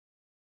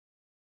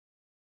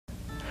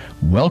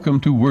Welcome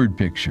to Word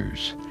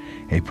Pictures,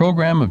 a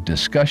program of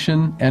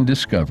discussion and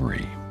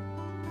discovery.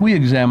 We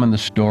examine the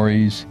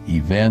stories,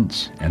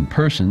 events, and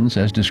persons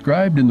as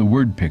described in the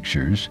Word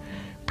Pictures,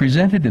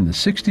 presented in the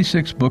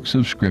 66 books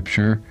of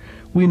Scripture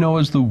we know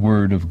as the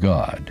Word of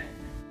God.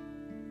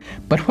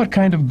 But what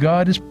kind of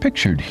God is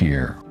pictured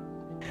here?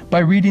 By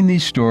reading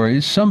these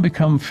stories, some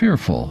become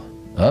fearful,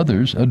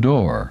 others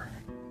adore.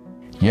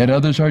 Yet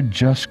others are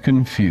just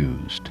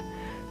confused.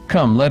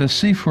 Come, let us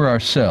see for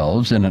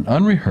ourselves in an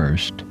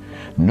unrehearsed,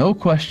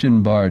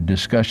 no-question-barred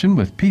discussion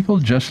with people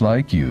just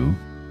like you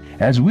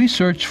as we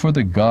search for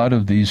the God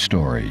of these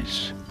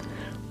stories.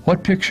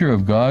 What picture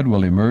of God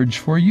will emerge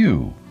for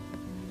you?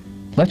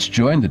 Let's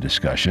join the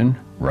discussion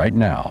right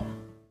now.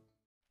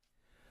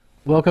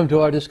 Welcome to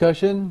our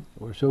discussion.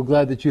 We're so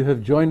glad that you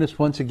have joined us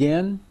once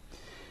again.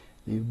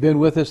 You've been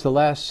with us the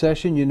last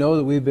session. You know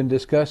that we've been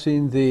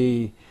discussing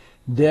the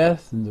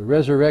death and the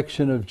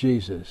resurrection of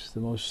Jesus, the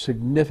most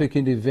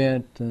significant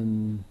event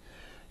in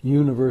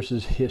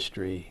universe's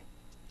history.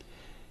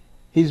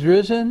 He's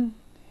risen,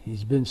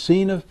 he's been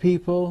seen of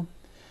people,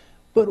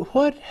 but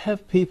what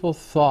have people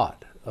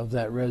thought of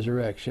that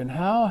resurrection?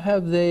 How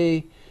have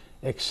they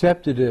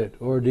accepted it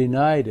or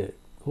denied it?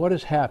 What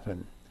has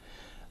happened?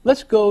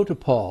 Let's go to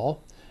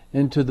Paul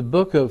into the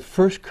book of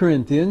 1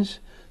 Corinthians,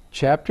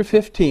 chapter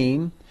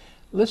 15.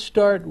 Let's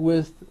start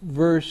with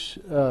verse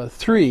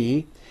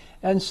 3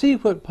 and see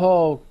what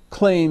Paul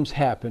claims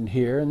happened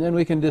here, and then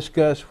we can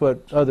discuss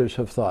what others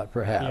have thought,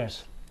 perhaps.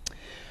 Yes.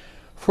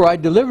 For I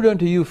delivered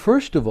unto you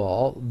first of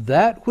all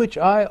that which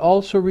I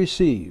also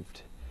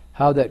received,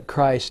 how that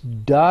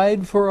Christ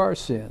died for our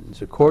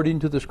sins, according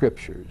to the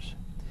Scriptures,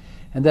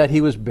 and that he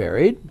was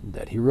buried, and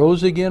that he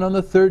rose again on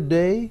the third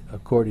day,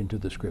 according to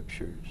the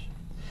Scriptures,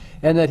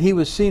 and that he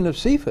was seen of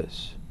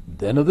Cephas,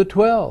 then of the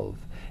 12,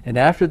 and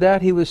after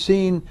that he was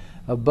seen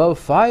above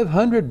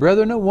 500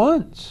 brethren at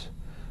once,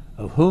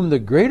 of whom the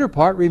greater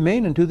part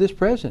remain unto this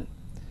present,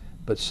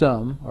 but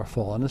some are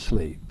fallen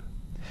asleep.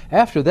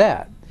 After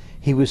that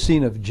he was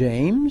seen of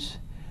James,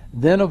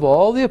 then of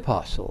all the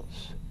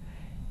apostles,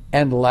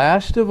 and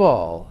last of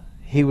all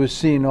he was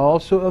seen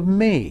also of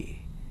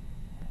me,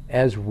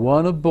 as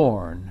one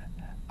born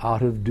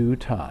out of due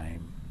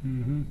time.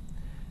 Mm-hmm.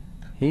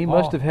 He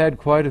must have had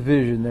quite a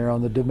vision there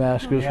on the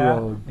Damascus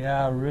road.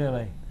 Yeah,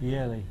 really.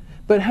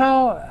 But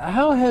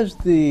how has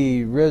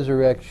the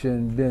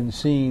resurrection been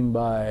seen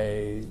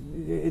by?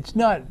 It's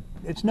not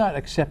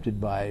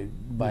accepted by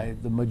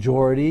the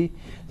majority.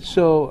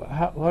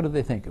 So what do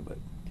they think of it?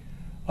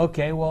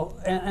 Okay, well,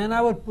 and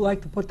I would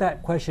like to put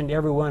that question to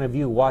every one of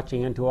you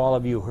watching and to all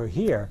of you who are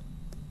here.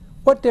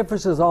 What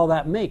difference does all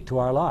that make to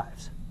our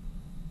lives?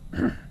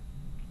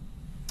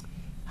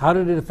 How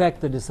did it affect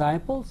the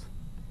disciples?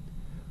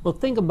 Well,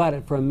 think about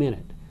it for a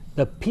minute.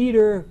 The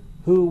Peter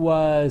who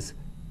was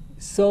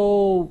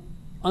so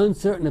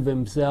uncertain of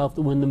himself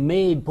that when the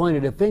maid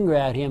pointed a finger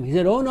at him, he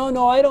said, "Oh,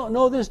 no, I don't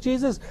know this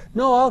Jesus.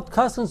 No, I'll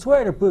cuss and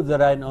swear to prove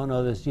that I don't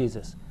know this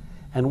Jesus."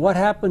 And what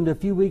happened a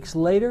few weeks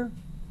later?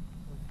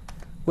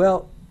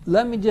 Well,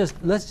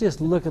 let's just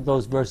look at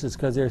those verses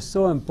because they're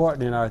so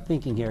important in our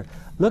thinking here.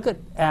 Look at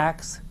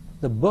Acts,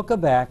 the book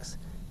of Acts,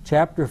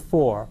 chapter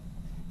 4,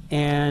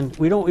 and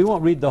we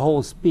won't read the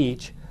whole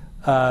speech,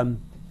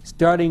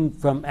 starting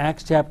from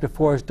Acts chapter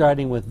 4,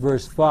 starting with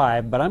verse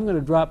 5, but I'm going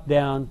to drop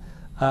down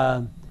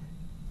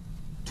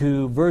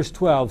to verse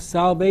 12.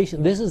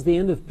 Salvation. This is the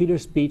end of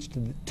Peter's speech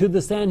to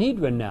the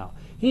Sanhedrin now.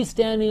 He's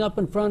standing up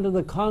in front of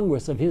the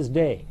Congress of his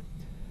day.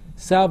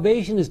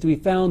 Salvation is to be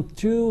found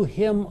through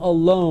him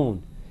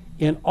alone.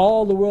 In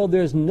all the world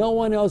there is no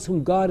one else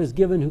whom God has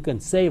given who can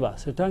save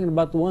us. They're talking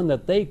about the one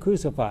that they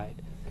crucified.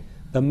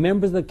 The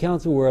members of the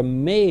council were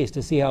amazed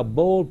to see how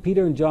bold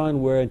Peter and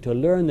John were and to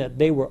learn that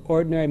they were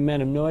ordinary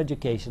men of no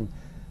education.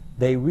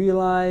 They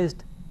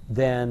realized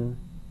then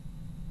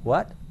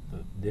what?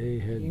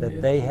 That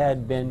they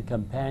had been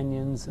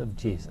companions of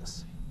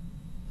Jesus.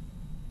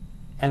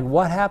 And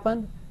what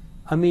happened?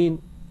 I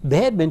mean,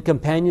 they had been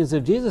companions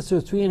of Jesus for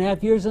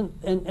 3.5 years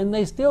and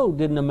they still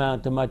didn't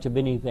amount to much of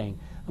anything.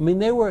 I mean,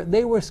 they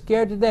were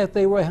scared to death.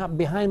 They were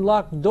behind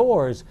locked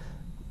doors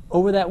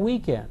over that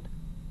weekend.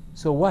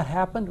 So what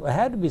happened? It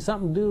had to be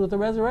something to do with the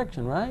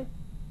resurrection, right?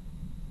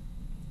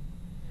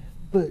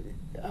 But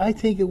I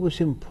think it was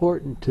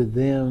important to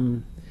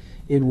them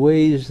in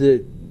ways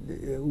that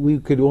we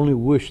could only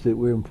wish that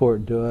were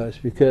important to us,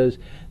 because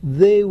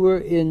they were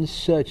in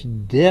such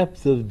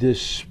depth of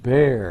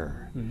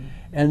despair. Mm-hmm.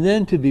 And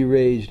then to be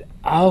raised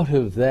out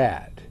of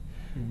that,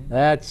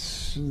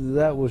 mm-hmm.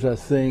 that was a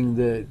thing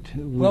that...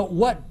 Well,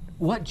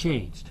 what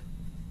changed?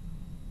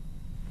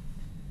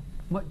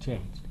 What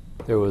changed?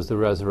 There was the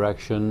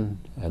resurrection,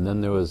 and then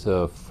there was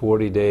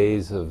 40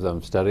 days of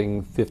them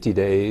studying, 50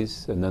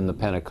 days, and then the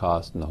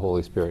Pentecost, and the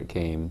Holy Spirit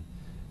came,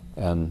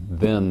 and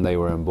then they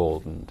were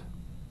emboldened.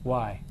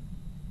 Why?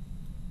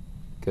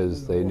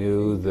 Because they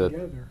knew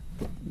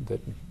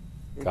that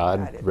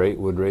God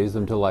would raise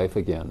them to life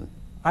again.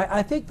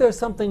 I think there's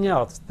something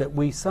else that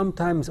we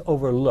sometimes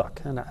overlook,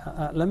 and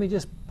let me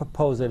just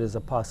propose it as a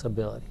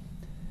possibility.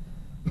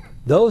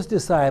 Those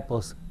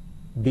disciples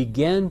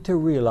began to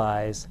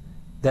realize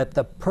that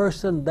the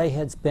person they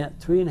had spent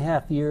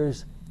 3.5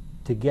 years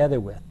together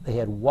with, they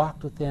had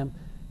walked with him,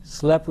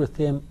 slept with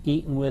him,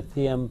 eaten with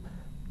him,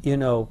 you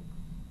know,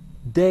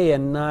 day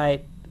and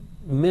night,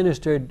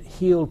 ministered,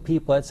 healed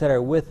people,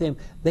 etc. with him.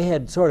 They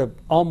had sort of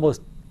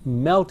almost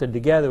melted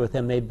together with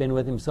him. They'd been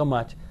with him so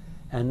much.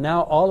 And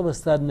now all of a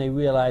sudden they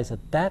realized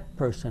that that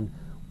person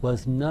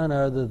was none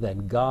other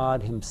than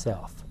God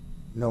himself.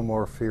 No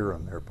more fear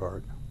on their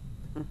part.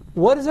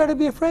 What is there to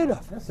be afraid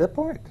of? That's the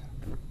point.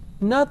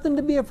 Nothing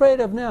to be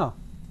afraid of now.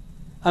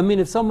 I mean,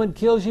 if someone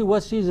kills you,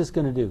 what's Jesus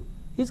going to do?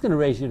 He's going to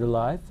raise you to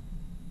life.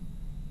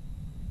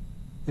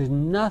 There's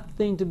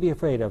nothing to be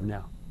afraid of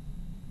now.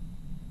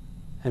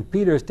 And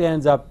Peter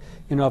stands up,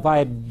 you know, if I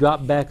had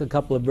dropped back a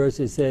couple of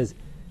verses, it says,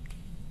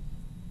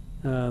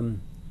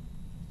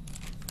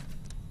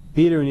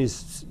 Peter and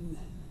his,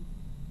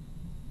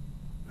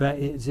 right,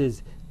 it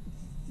says,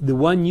 the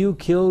one you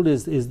killed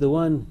is the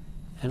one,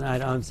 and I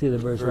don't see the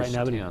verse right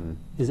now. But 10.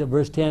 Is it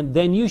verse 10?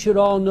 Then you should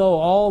all know,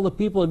 all the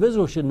people of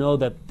Israel should know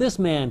that this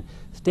man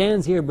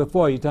stands here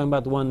before you, talking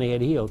about the one they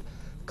had healed,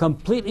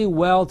 completely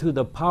well through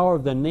the power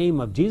of the name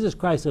of Jesus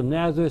Christ of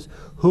Nazareth,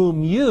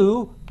 whom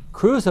you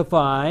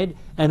crucified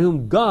and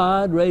whom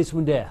God raised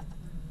from death.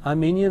 I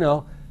mean, you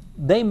know,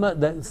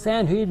 the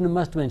Sanhedrin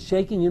must have been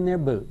shaking in their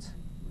boots.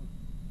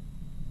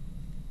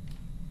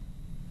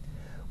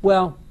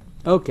 Well,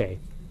 okay,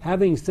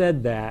 having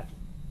said that,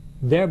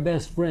 their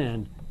best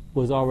friend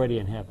was already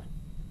in heaven.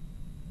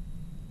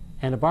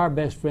 And if our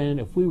best friend,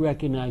 if we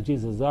recognize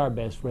Jesus as our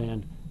best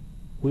friend,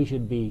 we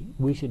should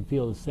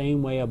feel the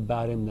same way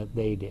about him that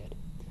they did.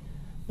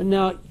 But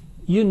now,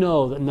 you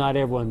know that not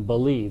everyone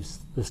believes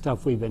the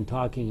stuff we've been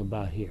talking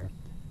about here.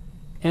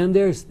 And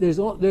there's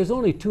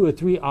only 2 or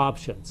 3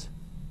 options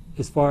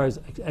as far as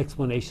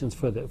explanations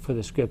for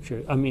the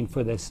scripture, I mean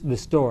for the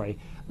story.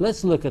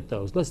 Let's look at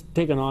those. Let's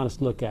take an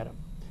honest look at them.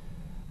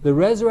 The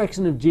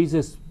resurrection of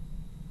Jesus,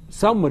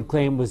 some would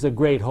claim, was a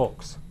great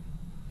hoax.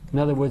 In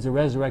other words, the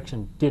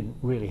resurrection didn't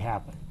really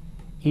happen.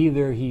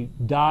 Either he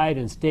died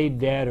and stayed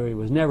dead, or he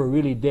was never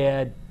really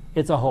dead.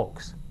 It's a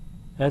hoax.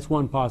 That's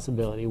one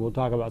possibility. We'll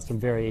talk about some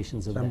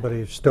variations of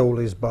Somebody stole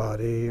his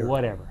body. that. Or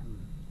Whatever.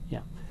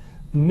 Yeah.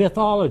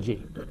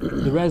 Mythology.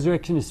 The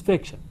resurrection is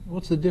fiction.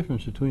 What's the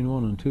difference between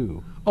 1 and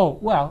 2? Oh,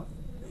 well,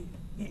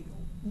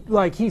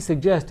 like he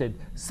suggested,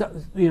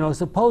 you know,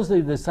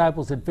 supposedly the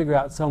disciples had figured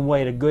out some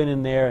way to go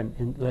in there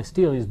and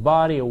steal his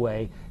body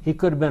away. He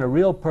could have been a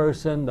real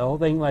person, the whole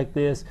thing like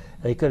this.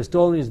 They could have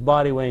stolen his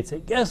body away and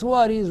said, guess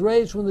what, he's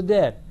raised from the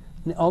dead.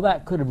 And all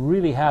that could have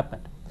really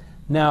happened.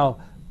 Now,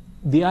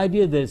 the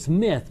idea that it's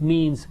myth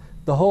means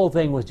the whole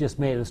thing was just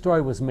made, the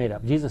story was made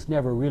up. Jesus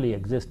never really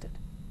existed.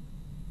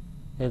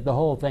 The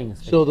whole thing is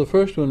fiction. So the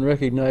first one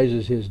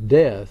recognizes his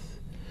death,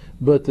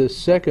 but the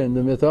second,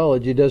 the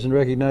mythology, doesn't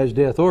recognize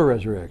death or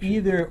resurrection.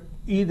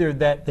 Either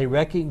that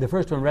the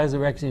first one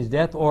resurrects his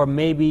death, or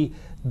maybe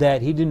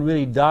that he didn't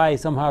really die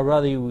somehow or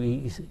other.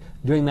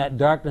 During that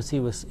darkness,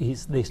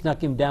 they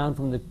snuck him down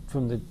from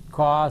the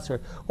cross,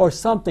 or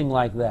something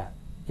like that.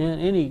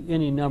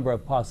 Any number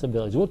of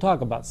possibilities. We'll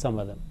talk about some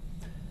of them.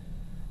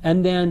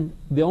 And then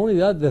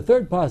the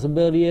third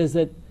possibility is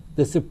that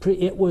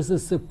it was the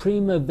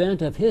supreme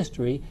event of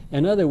history.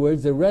 In other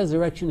words, the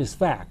resurrection is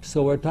fact.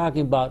 So we're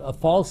talking about a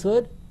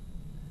falsehood,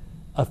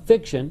 a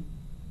fiction,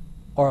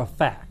 or a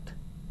fact.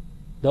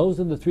 Those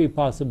are the 3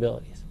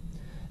 possibilities.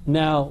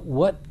 Now,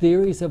 what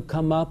theories have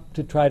come up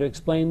to try to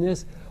explain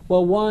this?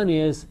 Well, one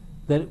is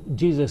that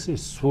Jesus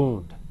is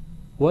swooned.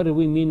 What do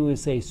we mean when we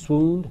say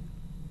swooned?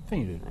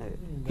 Fainted.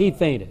 He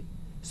fainted.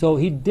 So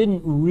he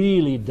didn't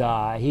really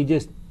die. He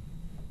just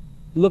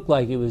looked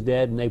like he was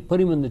dead, and they put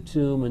him in the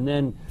tomb, and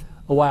then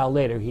a while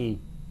later he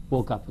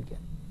woke up again.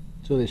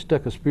 So they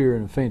stuck a spear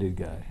in a fainted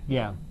guy.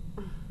 Yeah.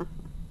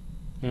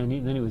 And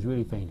then he was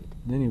really fainted.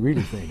 Then he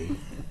really fainted.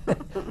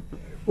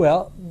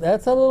 Well,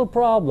 that's a little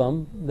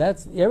problem.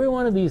 Every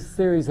one of these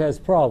theories has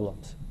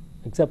problems,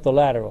 except the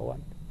lateral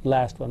one,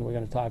 last one we're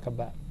going to talk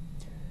about.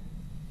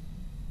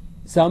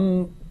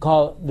 Some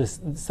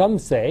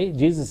say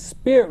Jesus'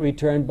 spirit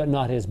returned, but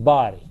not his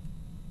body.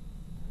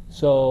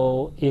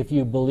 So if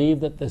you believe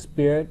that the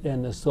spirit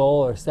and the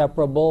soul are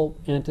separable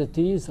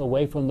entities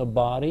away from the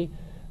body,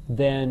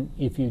 then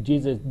if you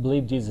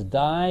believe Jesus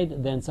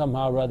died, then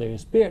somehow or other his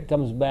spirit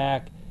comes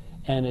back,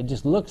 and it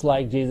just looks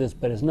like Jesus,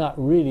 but it's not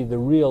really the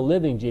real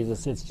living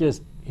Jesus. It's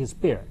just his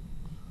spirit,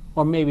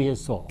 or maybe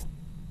his soul.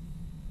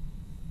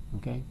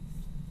 Okay?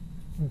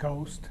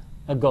 ghost.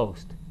 A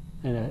ghost,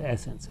 in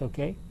essence.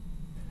 Okay?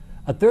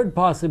 A third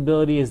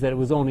possibility is that it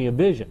was only a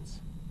vision.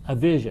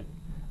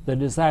 The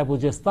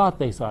disciples just thought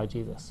they saw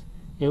Jesus.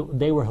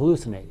 They were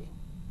hallucinating.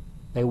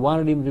 They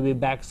wanted him to be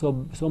back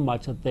so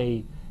much that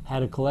they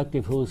had a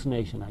collective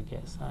hallucination, I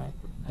guess.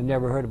 I've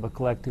never heard of a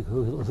collective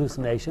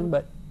hallucination,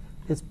 but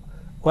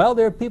well,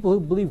 there are people who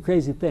believe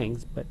crazy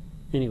things, but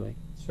anyway.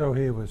 So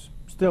he was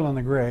still in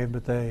the grave,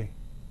 but they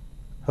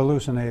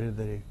hallucinated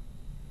that he,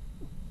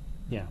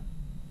 Yeah.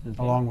 Okay.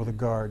 along with the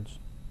guards.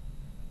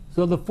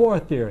 So the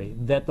fourth theory,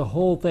 that the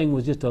whole thing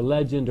was just a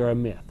legend or a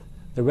myth.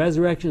 The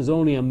resurrection is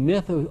only a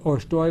myth or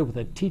story with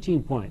a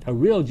teaching point. A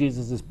real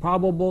Jesus is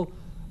probable,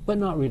 but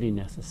not really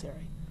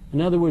necessary. In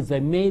other words, they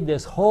made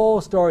this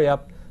whole story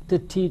up to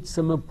teach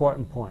some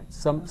important points,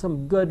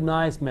 some good,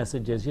 nice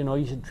messages. You know,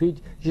 you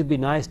should be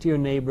nice to your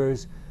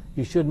neighbors.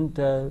 You shouldn't,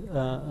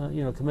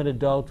 commit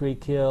adultery,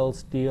 kill,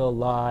 steal,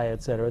 lie,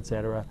 etc.,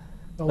 etc.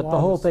 But the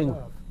whole thing,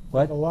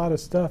 what? A lot of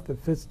stuff that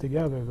fits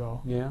together,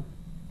 though. Yeah,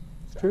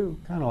 it's true.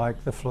 Kind of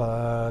like the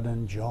flood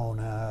and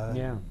Jonah,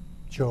 Yeah,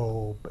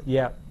 Job.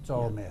 yeah. It's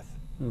all myth.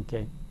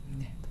 Okay.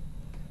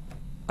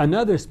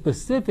 Another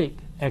specific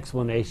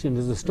explanation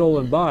is the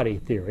stolen body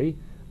theory.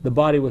 The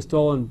body was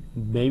stolen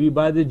maybe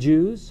by the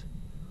Jews,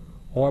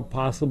 or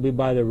possibly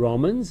by the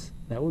Romans.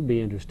 That would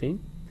be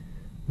interesting.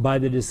 By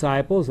the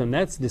disciples, and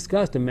that's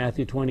discussed in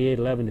Matthew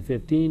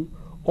 28:11-15,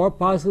 or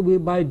possibly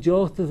by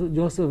Joseph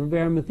of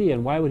Arimathea.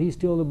 And why would he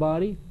steal the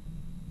body?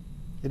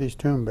 Get his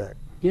tomb back.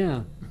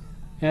 Yeah,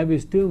 have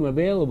his tomb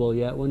available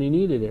yet when he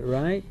needed it,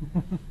 right?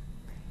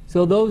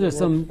 So those are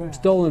some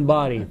stolen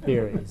body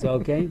theories,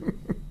 okay?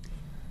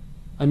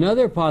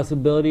 Another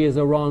possibility is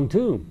a wrong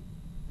tomb.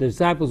 The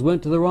disciples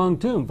went to the wrong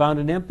tomb, found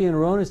it empty, and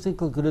erroneously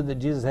concluded that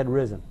Jesus had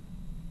risen.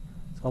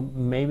 So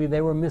maybe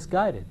they were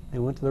misguided. They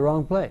went to the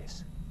wrong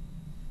place.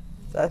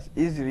 That's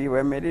easily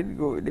where made it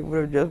go. They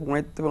would have just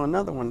went through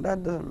another one.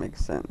 That doesn't make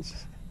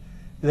sense.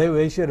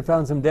 They should have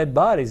found some dead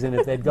bodies in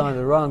it if they'd gone to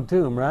the wrong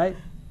tomb, right?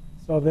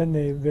 So then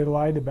they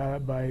lied about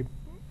it by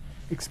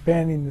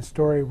expanding the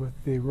story with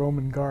the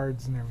Roman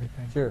guards and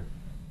everything. Sure,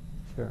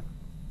 sure.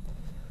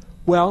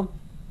 Well,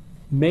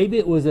 maybe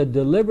it was a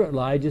deliberate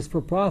lie just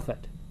for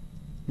profit.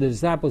 The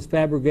disciples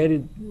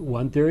fabricated,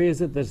 one theory is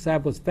that the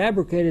disciples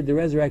fabricated the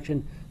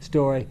resurrection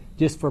story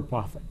just for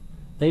profit.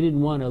 They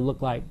didn't want to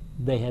look like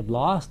they had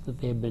lost, that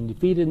they had been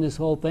defeated in this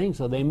whole thing,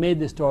 so they made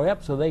the story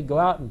up so they'd go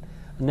out and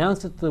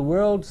announce it to the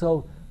world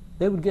so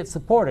they would get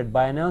supported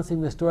by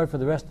announcing the story for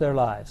the rest of their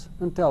lives,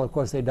 until, of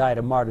course, they died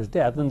a martyr's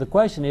death. And the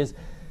question is,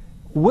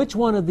 which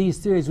one of these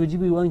theories would you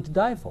be willing to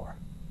die for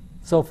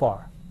so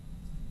far?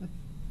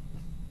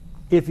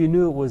 If you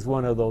knew it was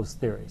one of those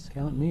theories.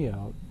 Count me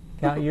out.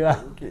 Count you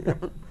out?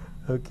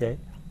 Okay.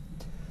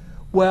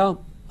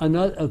 Well, an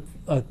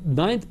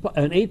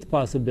eighth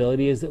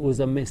possibility is it was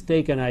a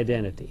mistaken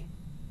identity.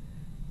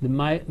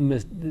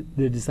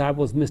 The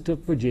disciples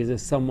mistook for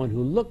Jesus someone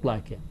who looked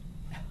like him.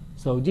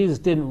 So Jesus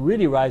didn't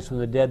really rise from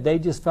the dead. They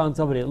just found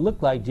somebody that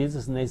looked like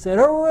Jesus, and they said,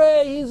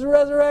 "Hooray, he's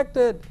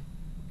resurrected!"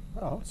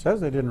 Well, it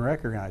says they didn't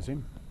recognize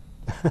him.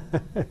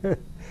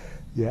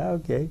 Yeah,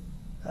 okay.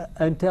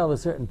 Until a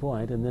certain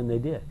point, and then they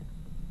did.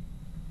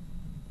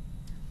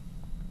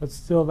 But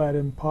still, that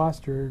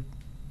imposter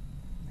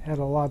had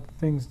a lot of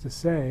things to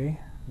say.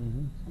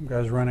 Mm-hmm. Some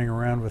guy's running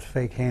around with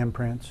fake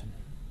handprints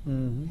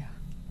Mm-hmm.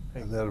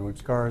 And that would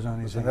scars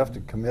on his was enough to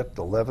hand. commit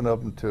 11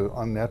 of them to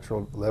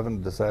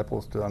 11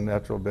 disciples to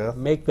unnatural death.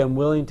 Make them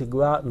willing to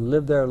go out and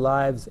live their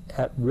lives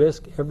at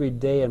risk every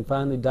day and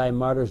finally die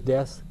martyrs'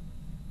 deaths?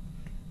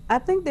 I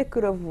think they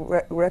could have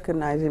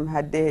recognized him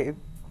had they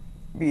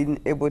been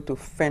able to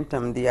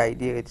phantom the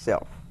idea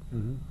itself.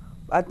 Mm-hmm.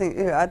 I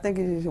think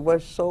it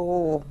was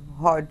so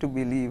hard to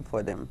believe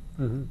for them.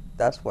 Mm-hmm.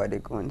 That's why they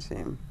couldn't see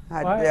him.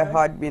 Had Well, their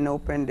heart been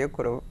open, they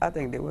could have. I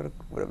think they would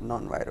have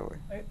known right away.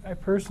 I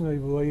personally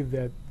believe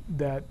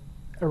that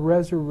a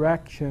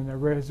resurrection, a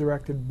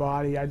resurrected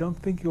body, I don't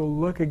think it'll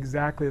look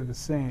exactly the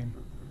same.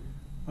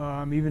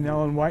 Even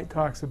Ellen White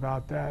talks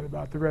about that,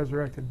 about the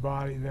resurrected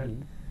body,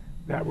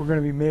 that we're going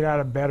to be made out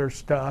of better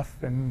stuff,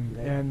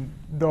 and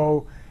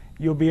though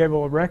you'll be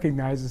able to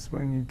recognize us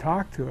when you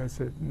talk to us,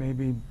 it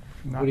maybe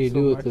not What do you so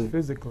do much with the-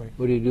 physically.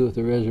 What do you do with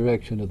the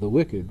resurrection of the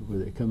wicked, where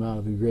they come out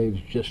of the graves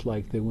just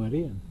like they went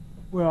in?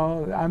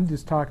 Well, I'm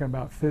just talking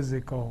about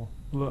physical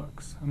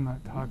looks. I'm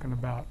not talking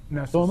about am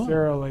I.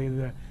 necessarily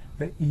the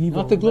evil.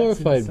 Not the that's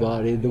glorified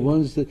body, inside.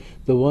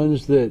 the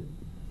ones that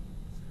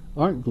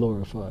aren't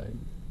glorified.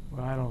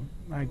 Well,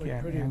 I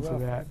can't answer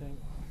that.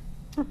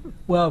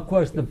 Well, of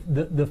course,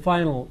 the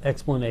final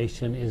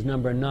explanation is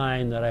number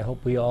 9 that I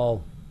hope we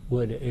all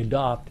would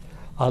adopt,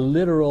 a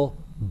literal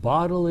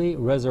bodily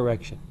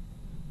resurrection.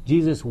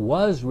 Jesus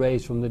was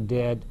raised from the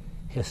dead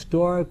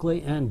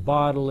historically and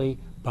bodily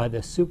by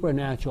the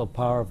supernatural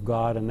power of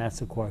God, and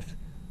that's, of course,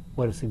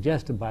 what is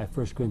suggested by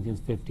 1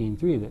 Corinthians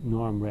 15:3 that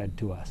Norm read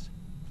to us.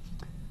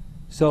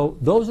 So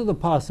those are the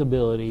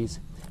possibilities,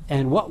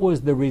 and what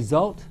was the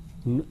result?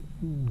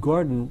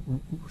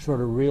 Gordon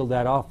sort of reeled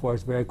that off for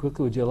us very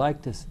quickly. Would you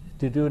like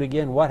to do it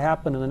again? What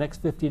happened in the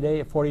next 50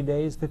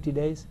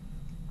 days?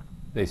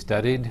 They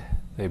studied,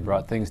 they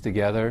brought things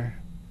together,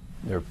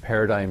 their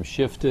paradigm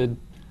shifted,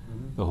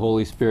 the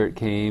Holy Spirit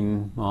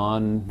came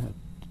on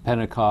at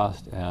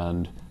Pentecost,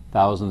 and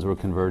thousands were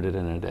converted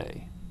in a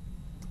day.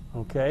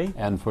 Okay.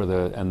 And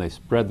they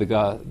spread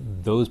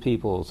those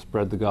people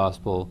spread the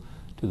gospel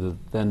to the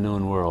then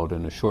known world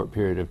in a short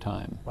period of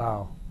time.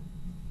 Wow.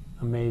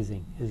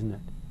 Amazing, isn't it?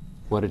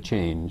 What a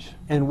change.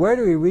 And where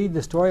do we read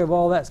the story of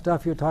all that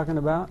stuff you're talking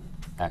about?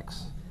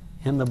 Acts.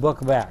 In the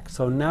book of Acts.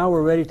 So now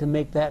we're ready to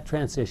make that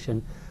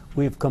transition.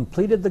 We've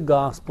completed the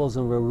Gospels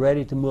and we're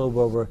ready to move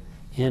over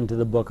into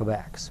the book of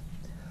Acts.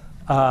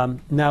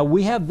 Now,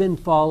 we have been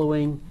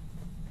following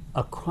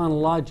a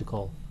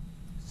chronological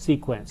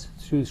sequence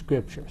through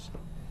Scriptures.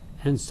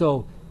 And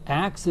so,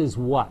 Acts is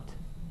what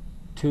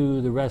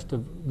to the rest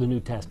of the New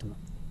Testament?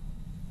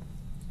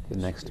 The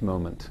next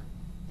moment.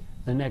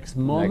 The next The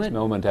moment. next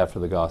moment after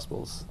the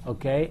Gospels.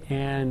 Okay,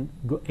 and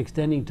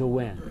extending to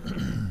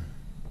when?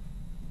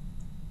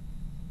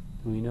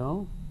 Do we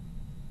know?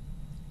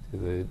 To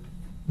the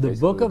The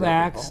book basically of the death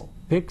Acts Paul.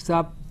 picks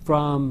up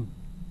from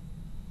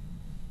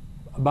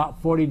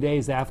about 40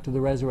 days after the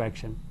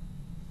resurrection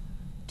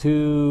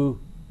to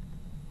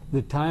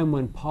the time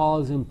when Paul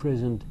is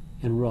imprisoned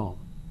in Rome.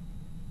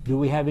 Do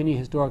we have any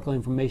historical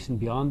information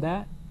beyond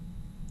that?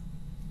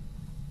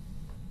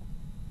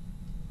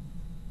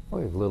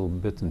 We have little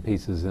bits and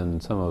pieces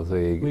in some of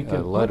the We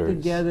can letters. put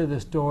together the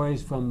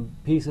stories from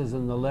pieces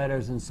in the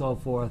letters and so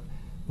forth.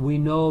 We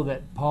know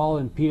that Paul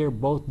and Peter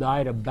both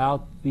died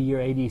about the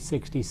year AD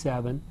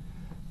 67,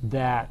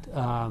 that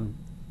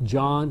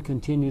John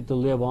continued to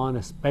live on,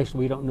 especially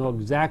we don't know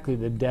exactly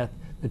the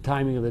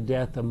timing of the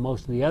death of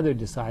most of the other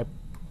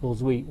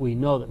disciples. We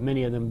know that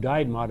many of them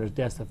died martyrs'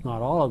 deaths, if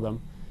not all of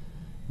them.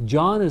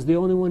 John is the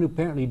only one who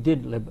apparently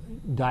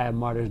did die a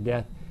martyr's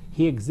death.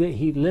 He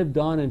lived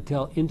on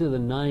until into the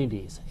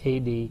 90s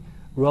AD,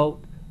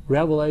 wrote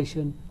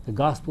Revelation, the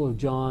Gospel of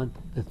John,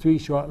 the 3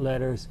 short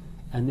letters,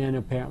 and then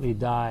apparently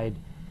died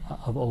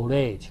of old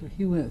age.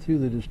 He went through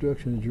the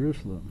destruction of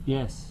Jerusalem.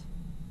 Yes.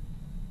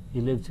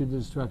 He lived through the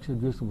destruction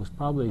of Jerusalem. Was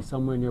probably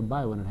somewhere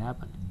nearby when it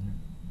happened.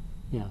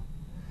 Yeah.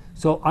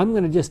 So I'm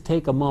going to just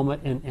take a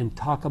moment and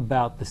talk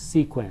about the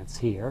sequence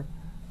here.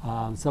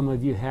 Some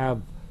of you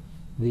have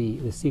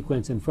the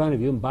sequence in front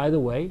of you. And by the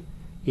way,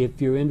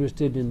 if you're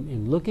interested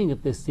in looking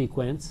at this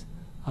sequence,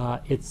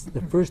 it's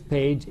the first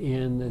page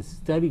in the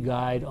study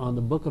guide on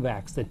the book of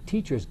Acts, the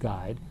teacher's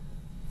guide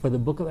for the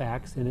book of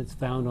Acts, and it's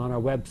found on our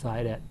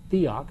website at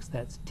Theox,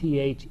 that's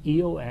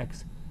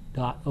Theox.org.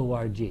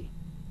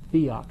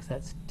 Theox,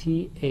 that's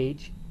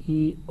Theox.org.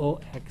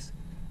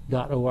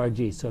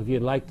 So if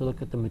you'd like to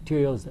look at the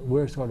materials that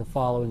we're sort of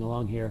following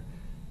along here,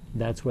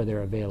 that's where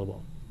they're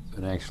available.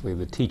 And actually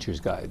the teacher's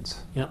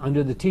guides.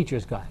 Under the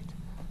teacher's guide.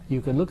 You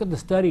can look at the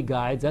study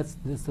guides.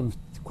 There's some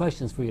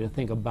questions for you to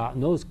think about,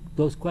 and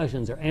those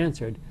questions are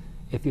answered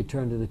if you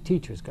turn to the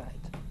teacher's guide.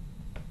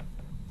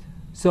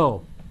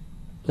 So,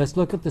 let's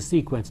look at the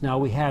sequence. Now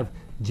we have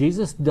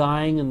Jesus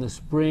dying in the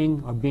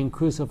spring, or being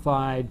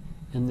crucified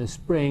in the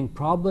spring,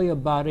 probably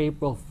about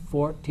April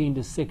 14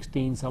 to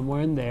 16,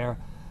 somewhere in there.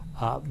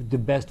 The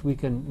best we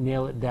can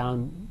nail it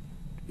down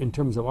in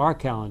terms of our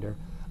calendar,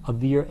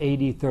 of the year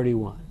AD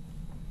 31.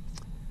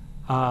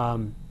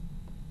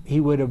 He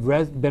would have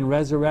been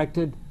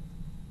resurrected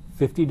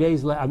 50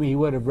 days later. I mean, he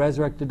would have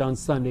resurrected on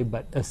Sunday,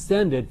 but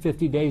ascended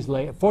 40 days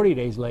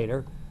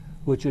later,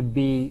 which would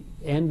be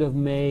end of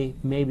May,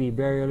 maybe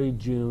very early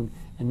June,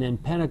 and then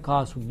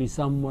Pentecost would be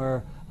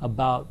somewhere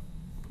about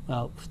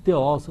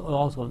still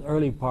also in the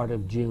early part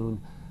of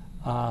June,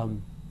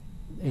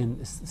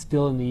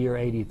 still in the year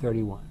AD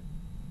 31.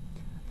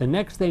 The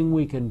next thing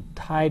we can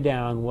tie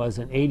down was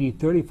in AD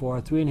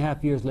 34,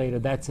 3.5 years later.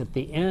 That's at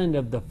the end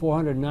of the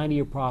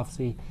 490-year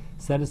prophecy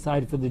set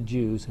aside for the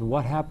Jews. And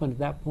what happened at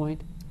that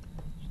point?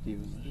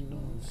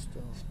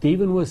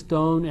 Stephen was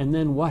stoned, and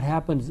then what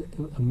happens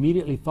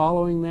immediately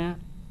following that?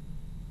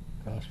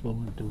 Gospel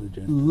went to the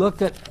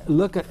Gentiles.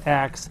 Look at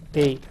Acts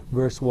 8,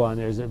 verse 1.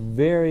 There's a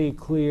very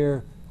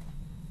clear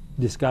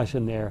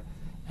discussion there.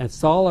 And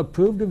Saul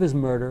approved of his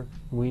murder.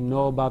 We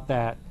know about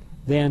that.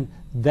 Then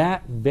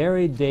that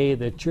very day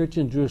the church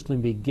in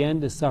Jerusalem began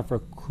to suffer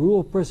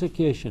cruel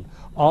persecution.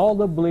 All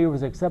the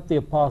believers except the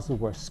apostles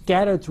were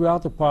scattered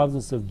throughout the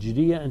province of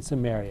Judea and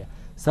Samaria.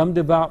 Some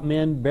devout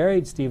men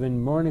buried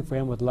Stephen, mourning for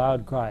him with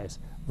loud cries.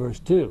 Verse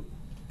 2.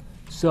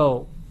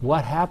 So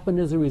what happened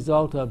as a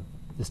result of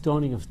the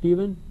stoning of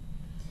Stephen?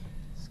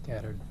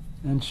 Scattered.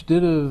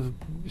 Instead of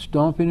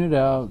stomping it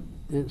out,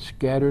 it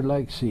scattered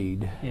like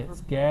seed. It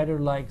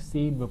scattered like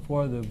seed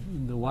before the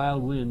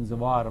wild winds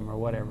of autumn or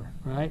whatever,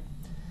 right?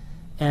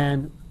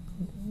 And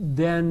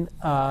then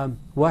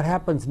what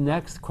happens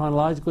next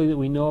chronologically that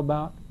we know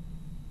about?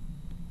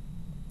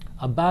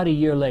 About a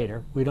year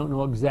later, we don't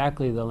know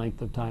exactly the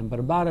length of time, but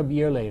about a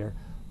year later,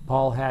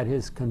 Paul had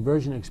his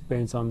conversion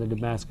experience on the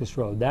Damascus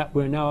Road. That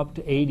we're now up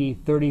to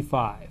AD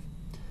 35.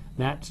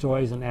 That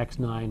story is in Acts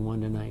 9,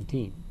 1 to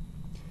 19.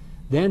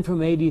 Then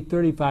from AD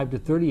 35 to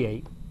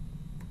 38,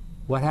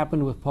 what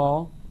happened with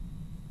Paul?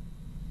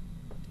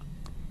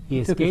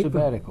 He Took a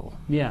sabbatical.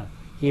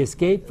 He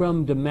escaped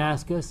from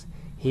Damascus.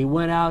 He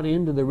went out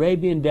into the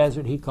Arabian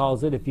desert, he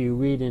calls it. If you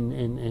read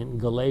in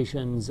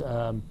Galatians,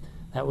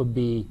 that would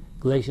be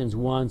Galatians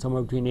 1,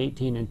 somewhere between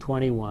 18 and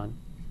 21.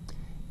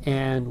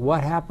 And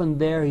what happened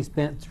there, he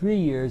spent 3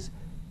 years.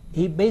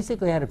 He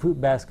basically had a fruit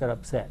basket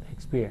upset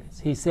experience.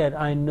 He said,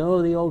 I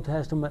know the Old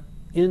Testament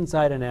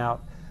inside and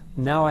out.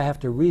 Now I have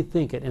to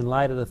rethink it in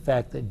light of the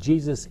fact that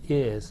Jesus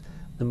is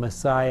the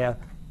Messiah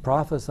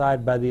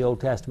prophesied by the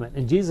Old Testament.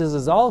 And Jesus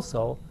is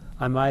also,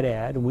 I might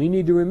add, and we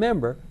need to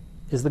remember,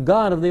 is the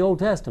God of the Old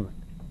Testament.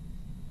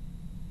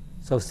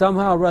 So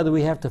somehow or other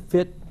we have to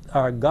fit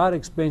our God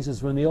experiences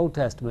from the Old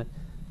Testament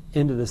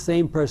into the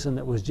same person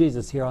that was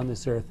Jesus here on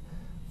this earth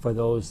for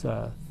those,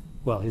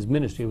 well, his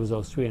ministry was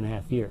those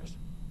 3.5 years.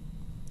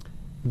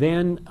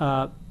 Then,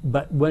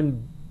 but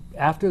when,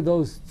 after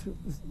those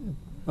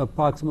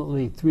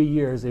approximately 3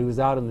 years, he was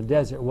out in the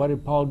desert, what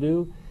did Paul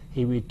do?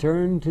 He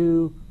returned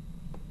to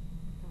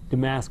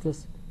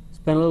Damascus,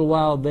 spent a little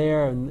while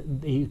there,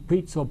 and he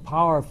preached so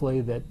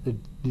powerfully that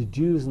the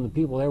Jews and the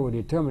people there were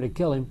determined to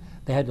kill him.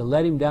 They had to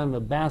let him down in a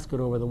basket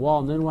over the wall,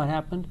 and then what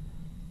happened?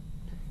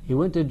 He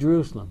went to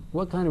Jerusalem.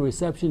 What kind of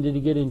reception did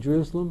he get in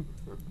Jerusalem?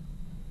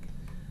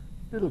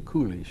 A little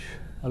coolish.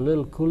 A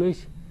little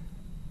coolish.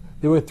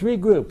 There were 3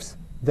 groups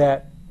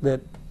that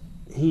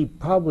he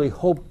probably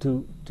hoped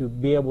to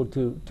be able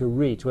to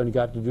reach when he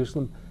got to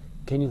Jerusalem.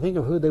 Can you think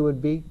of who they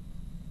would be?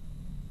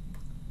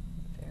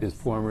 His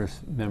former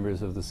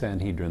members of the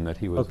Sanhedrin that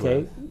he was Okay,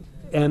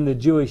 with. and the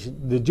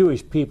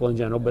Jewish people in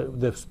general, but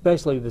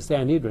especially the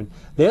Sanhedrin.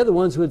 They're the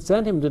ones who had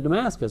sent him to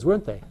Damascus,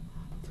 weren't they?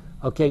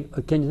 Okay,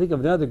 can you think of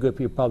another group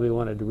you probably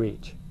wanted to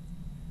reach?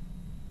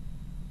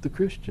 The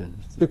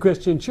Christians. The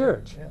Christian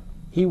church. Yeah.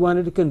 He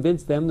wanted to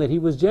convince them that he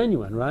was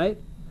genuine, right?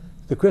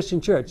 The Christian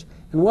church.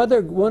 And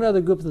one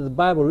other group that the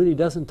Bible really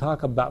doesn't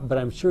talk about, but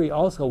I'm sure he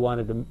also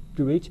wanted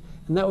to reach,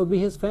 and that would be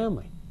his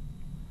family.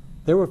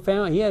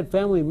 He had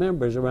family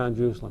members around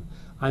Jerusalem.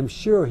 I'm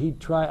sure he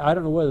tried. I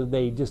don't know whether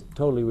they just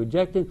totally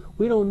rejected.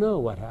 We don't know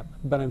what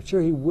happened, but I'm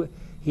sure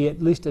he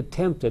at least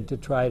attempted to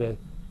try to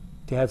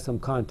have some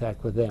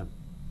contact with them.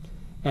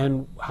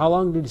 And how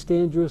long did he stay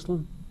in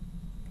Jerusalem?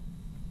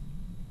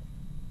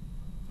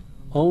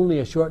 Only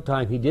a short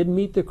time. He did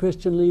meet the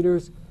Christian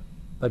leaders,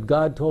 but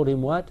God told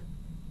him what?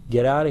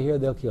 Get out of here,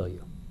 they'll kill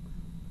you.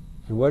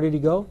 And where did he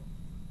go?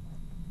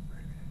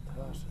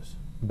 Tarsus.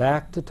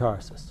 Back to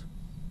Tarsus.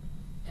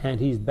 And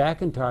he's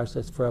back in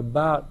Tarsus for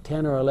about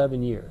 10 or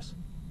 11 years.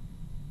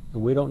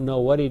 And we don't know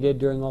what he did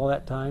during all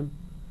that time.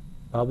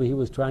 Probably he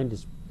was trying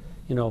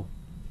to,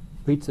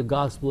 preach the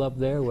gospel up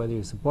there, whether he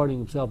was supporting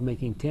himself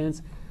making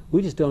tents.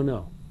 We just don't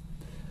know.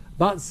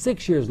 About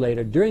 6 years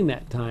later, during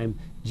that time,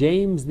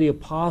 James the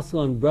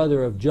apostle and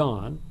brother of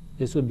John,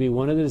 this would be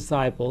one of the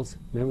disciples,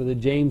 remember the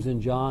James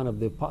and John of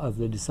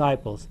the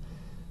disciples,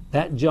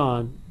 that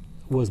John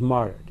was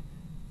martyred.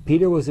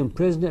 Peter was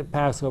imprisoned at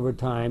Passover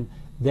time,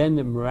 then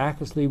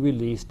miraculously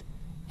released,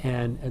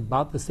 and at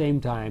about the same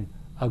time,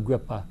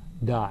 Agrippa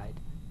died.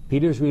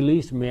 Peter's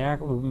released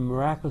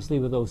miraculously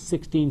with those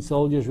 16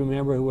 soldiers,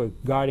 remember, who were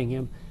guarding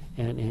him,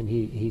 and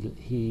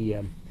he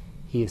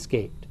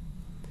escaped.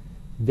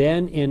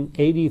 Then in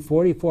AD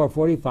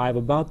 44-45,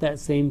 about that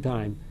same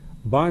time,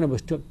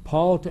 Barnabas took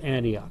Paul to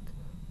Antioch.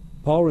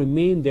 Paul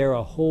remained there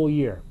a whole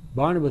year.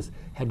 Barnabas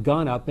had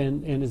gone up,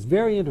 and it's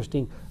very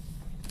interesting.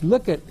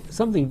 Look at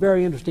something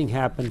very interesting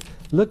happened.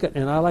 Look at,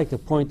 and I like to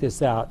point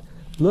this out,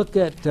 look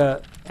at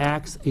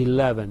Acts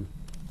 11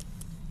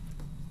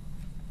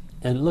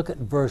 and look at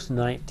verse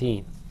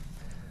 19.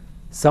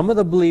 Some of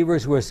the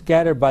believers who were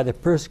scattered by the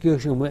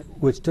persecution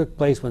which took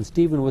place when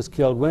Stephen was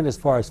killed went as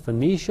far as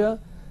Phoenicia,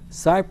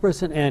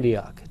 Cyprus, and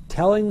Antioch,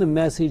 telling the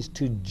message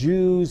to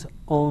Jews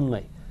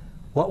only.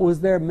 What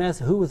was their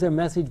message? Who was their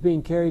message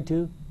being carried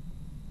to?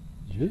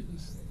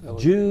 Jews.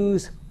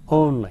 Jews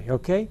only,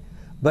 okay?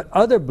 But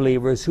other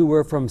believers who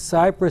were from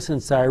Cyprus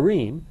and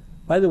Cyrene,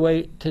 by the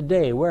way,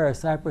 today, where are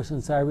Cyprus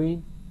and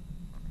Cyrene?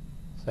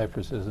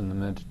 Cyprus is in the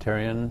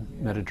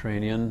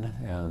Mediterranean,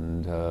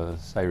 and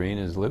Cyrene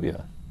is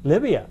Libya.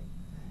 Libya.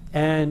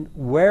 And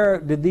where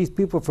did these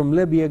people from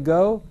Libya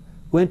go?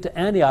 Went to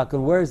Antioch.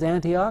 And where's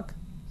Antioch?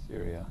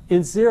 Syria.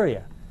 In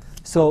Syria.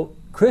 So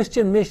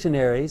Christian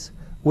missionaries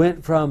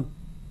went from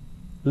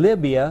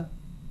Libya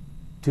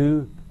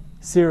to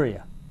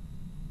Syria.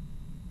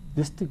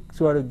 Just to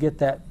sort of get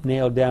that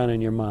nailed down in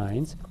your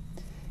minds.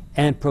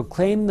 And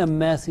proclaim the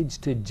message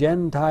to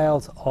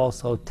Gentiles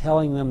also,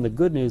 telling them the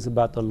good news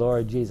about the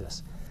Lord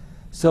Jesus.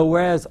 So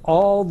whereas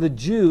all the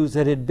Jews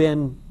that had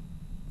been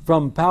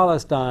from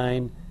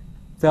Palestine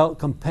felt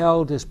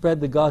compelled to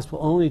spread the gospel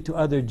only to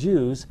other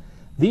Jews,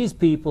 these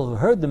people who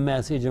heard the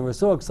message and were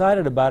so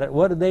excited about it,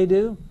 what did they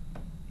do?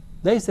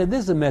 They said,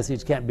 this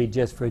message can't be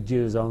just for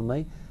Jews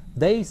only.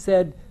 They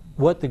said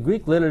what the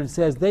Greek literature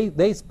says,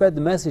 they spread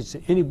the message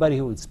to anybody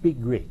who would speak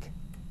Greek.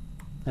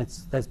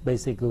 That's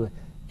basically what.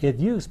 If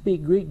you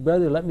speak Greek,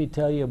 brother, let me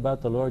tell you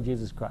about the Lord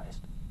Jesus Christ.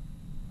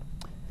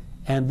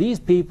 And these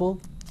people,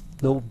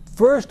 the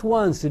first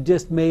ones to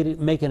just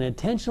make an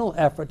intentional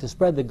effort to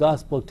spread the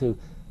gospel to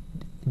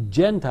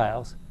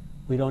Gentiles,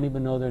 we don't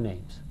even know their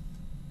names.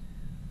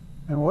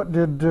 And what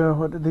did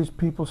these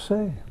people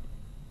say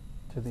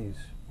to these?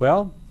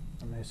 Well,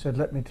 And they said,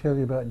 "Let me tell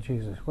you about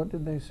Jesus." What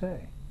did they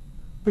say?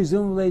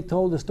 presumably they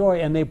told the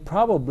story, and they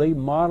probably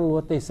modeled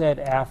what they said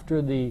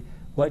after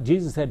what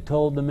Jesus had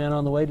told the men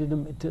on the way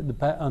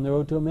on the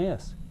road to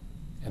Emmaus.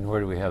 And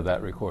where do we have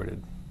that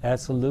recorded?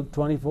 That's Luke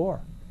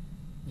 24.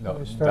 No, they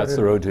that's started-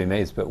 the road to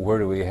Emmaus, but where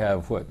do we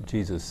have what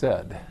Jesus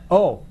said?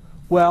 Oh,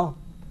 well,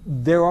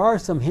 there are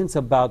some hints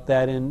about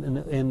that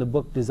in the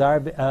book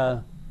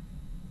Desire.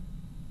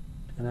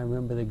 Can I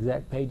remember the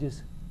exact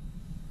pages?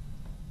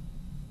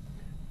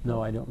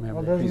 No, I don't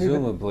remember. Well,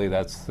 Presumably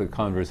that's the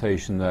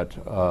conversation that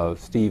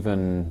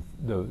Stephen,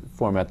 the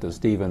format that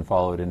Stephen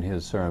followed in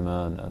his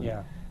sermon. And,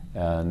 Yeah.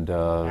 And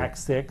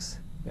Acts 6.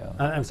 yeah.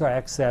 I'm sorry,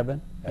 Acts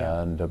 7.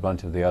 Yeah. And a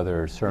bunch of the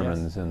other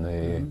sermons in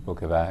the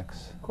book of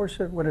Acts. Of course,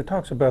 when it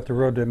talks about the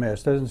road to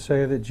Emmaus, it doesn't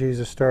say that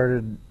Jesus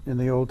started in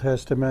the Old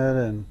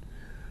Testament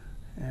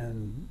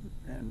and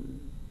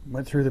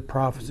went through the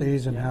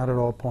prophecies and how it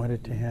all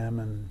pointed to him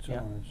and so on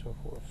and so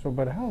forth. So,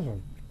 but how's a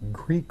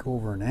Greek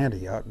over in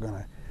Antioch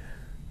gonna?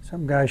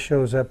 Some guy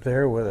shows up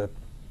there with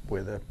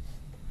a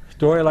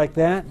Story like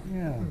that?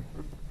 yeah.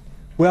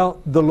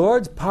 Well, the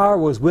Lord's power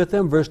was with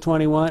them, verse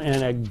 21,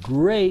 and a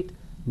great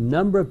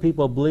number of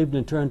people believed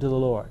and turned to the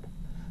Lord.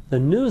 The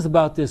news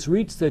about this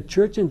reached the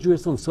church in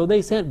Jerusalem, so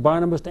they sent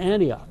Barnabas to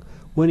Antioch.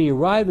 When he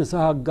arrived and saw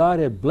how God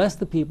had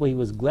blessed the people, he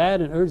was glad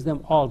and urged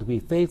them all to be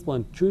faithful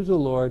and true to the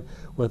Lord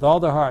with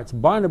all their hearts.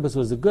 Barnabas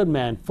was a good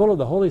man, full of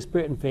the Holy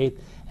Spirit and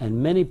faith,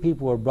 and many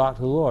people were brought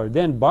to the Lord.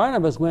 Then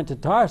Barnabas went to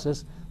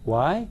Tarsus.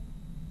 Why?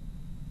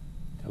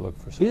 To look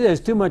for He said, there's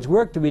too much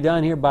work to be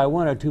done here by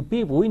one or two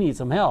people. We need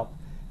some help.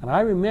 And I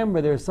remember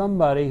there's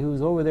somebody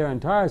who's over there in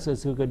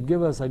Tarsus who could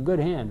give us a good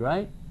hand,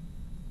 right?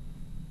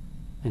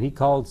 And he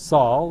called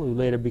Saul, who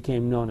later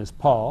became known as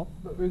Paul.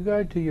 But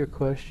regard to your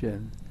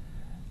question,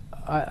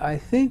 I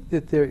think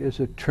that there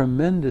is a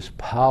tremendous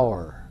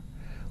power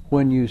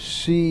when you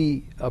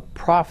see a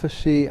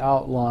prophecy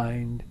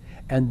outlined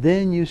and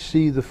then you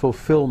see the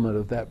fulfillment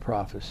of that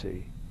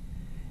prophecy.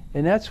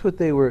 And that's what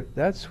they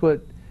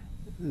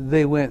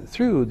went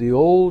through, the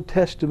Old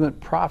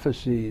Testament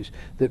prophecies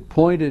that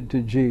pointed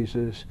to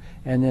Jesus,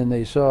 and then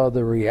they saw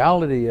the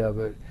reality of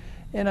it.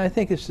 And I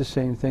think it's the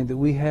same thing that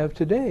we have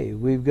today.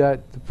 We've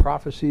got the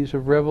prophecies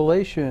of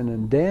Revelation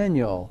and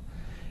Daniel.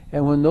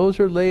 And when those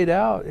are laid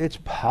out, it's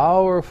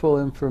powerful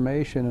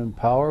information and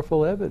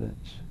powerful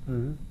evidence.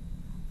 Mm-hmm.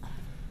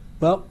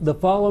 Well, the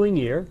following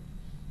year,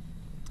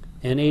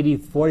 in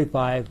AD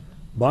 45,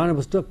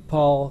 Barnabas and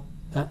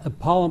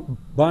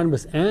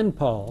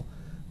Paul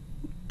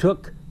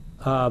took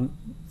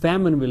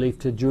famine relief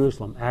to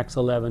Jerusalem, Acts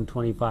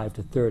 11:25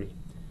 to 30.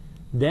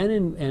 Then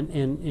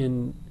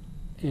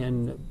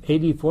in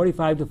AD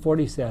 45 to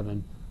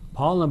 47,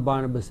 Paul and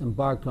Barnabas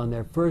embarked on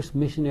their first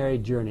missionary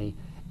journey,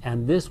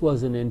 and this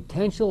was an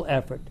intentional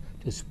effort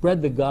to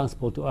spread the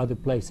gospel to other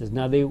places.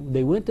 Now they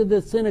went to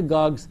the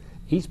synagogues,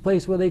 each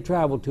place where they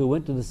traveled to,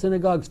 went to the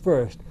synagogues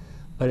first,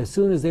 but as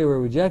soon as they were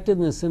rejected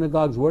in the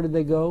synagogues, where did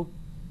they go?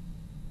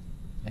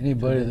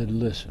 Anybody that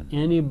listened.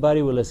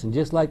 Anybody would listen,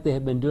 just like they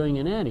had been doing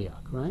in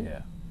Antioch, right?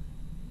 Yeah.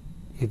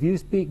 If you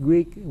speak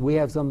Greek, we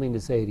have something to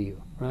say to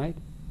you, right?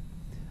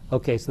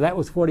 Okay, so that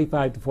was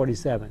 45 to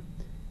 47.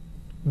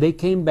 They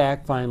came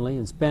back finally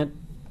and spent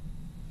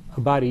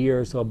about a year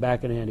or so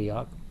back in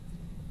Antioch.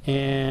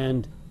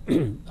 And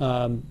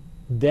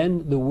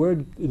then the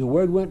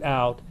word went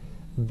out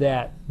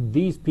that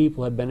these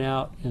people had been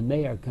out and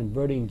they are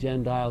converting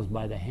Gentiles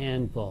by the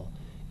handful.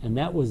 And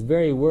that was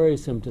very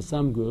worrisome to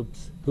some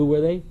groups. Who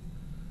were they?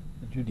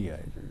 The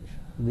Judaizers.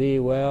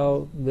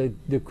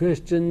 The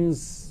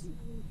Christians,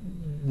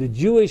 the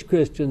Jewish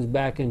Christians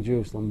back in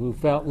Jerusalem, who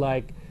felt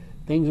like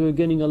things were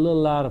getting a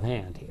little out of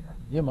hand here.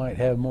 You might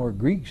have more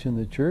Greeks in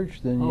the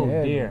church than you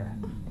had. Oh dear.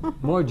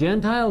 More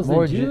Gentiles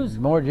More than Jews?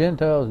 More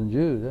Gentiles than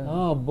Jews. Huh?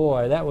 Oh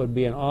boy, that would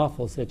be an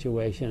awful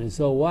situation. And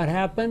so what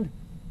happened?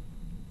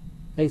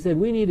 They said,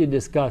 we need to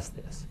discuss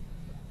this.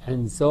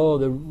 And so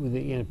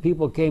the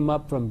people came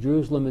up from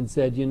Jerusalem and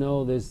said,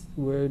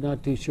 we're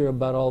not too sure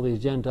about all these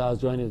Gentiles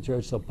joining the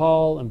church. So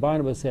Paul and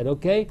Barnabas said,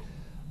 okay,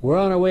 we're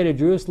on our way to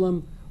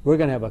Jerusalem. We're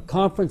going to have a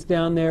conference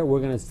down there. We're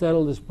going to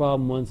settle this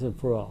problem once and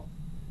for all.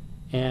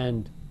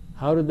 And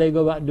how did they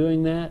go about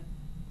doing that?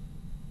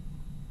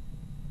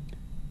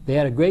 They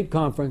had a great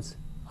conference,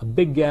 a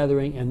big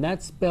gathering, and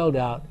that's spelled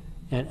out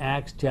in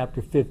Acts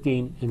chapter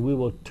 15, and we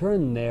will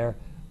turn there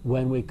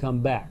when we come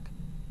back.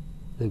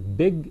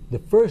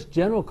 The first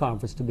general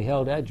conference to be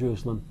held at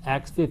Jerusalem,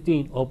 Acts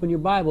 15. Open your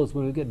Bibles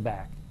when we get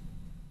back.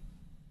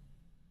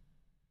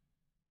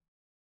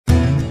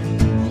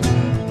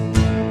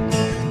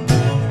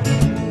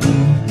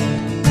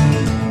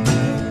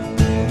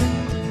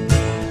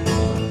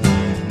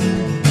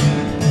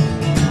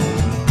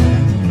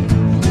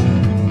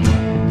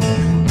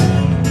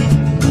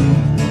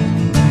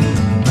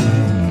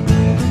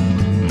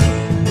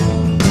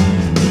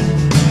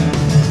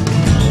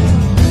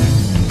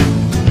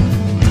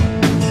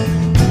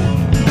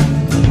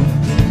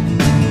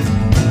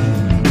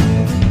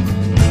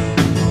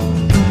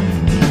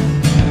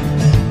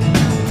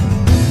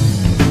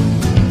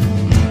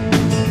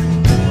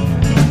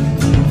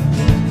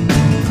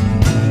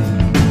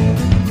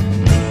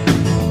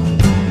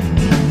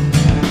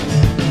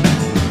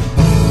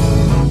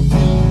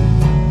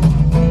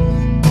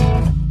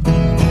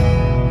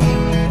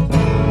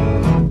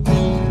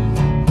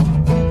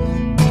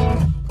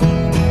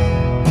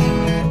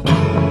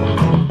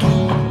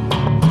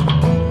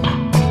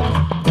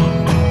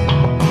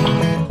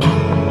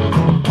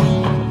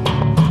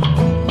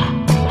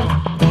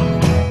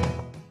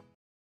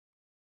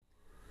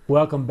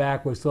 Welcome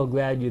back. We're so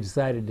glad you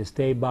decided to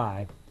stay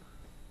by.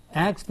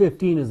 Acts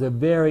 15 is a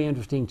very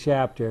interesting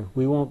chapter.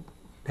 We won't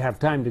have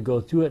time to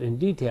go through it in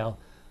detail,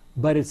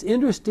 but it's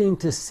interesting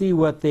to see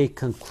what they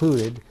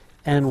concluded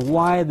and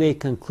why they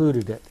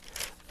concluded it.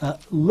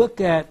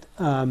 Look at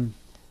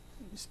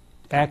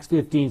Acts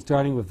 15,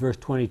 starting with verse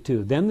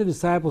 22. Then the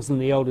disciples and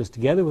the elders,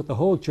 together with the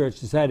whole church,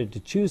 decided to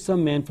choose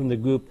some men from the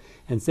group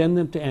and send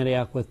them to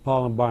Antioch with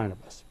Paul and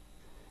Barnabas.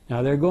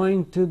 Now they're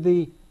going to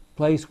the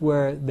place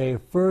where they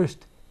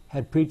first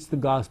had preached the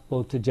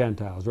gospel to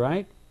Gentiles,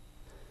 right?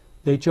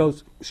 They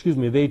chose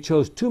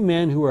 2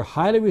 men who were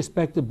highly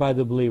respected by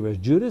the believers,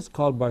 Judas,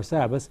 called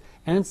Barsabbas,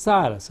 and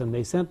Silas, and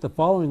they sent the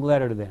following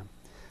letter to them.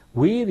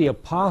 We, the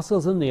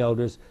apostles and the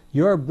elders,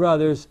 your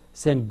brothers,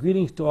 send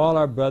greetings to all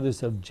our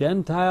brothers of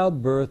Gentile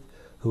birth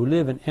who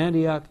live in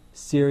Antioch,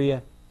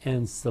 Syria,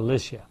 and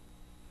Cilicia.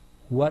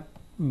 What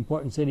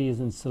important city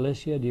is in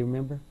Cilicia, do you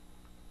remember?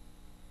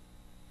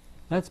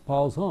 That's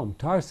Paul's home,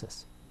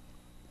 Tarsus.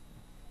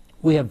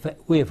 We have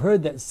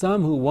heard that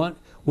some who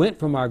went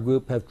from our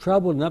group have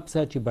troubled and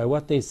upset you by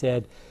what they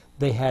said.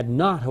 They had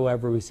not,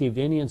 however, received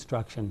any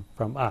instruction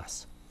from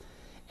us.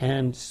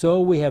 And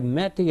so we have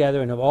met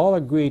together and have all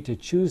agreed to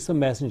choose some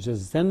messengers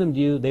and send them to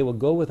you. They will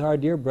go with our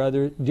dear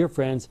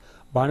friends,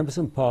 Barnabas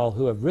and Paul,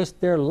 who have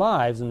risked their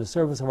lives in the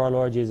service of our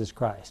Lord Jesus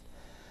Christ.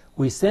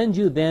 We send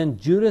you then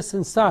Judas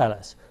and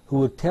Silas, who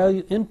will tell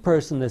you in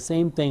person the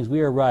same things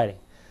we are writing.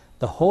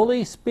 The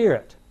Holy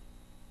Spirit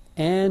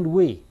and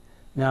we.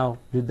 Now,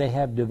 did they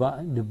have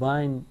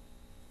divine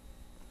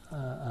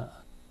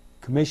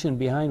commission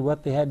behind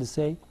what they had to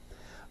say?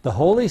 The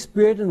Holy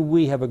Spirit and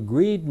we have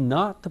agreed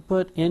not to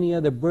put any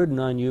other burden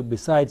on you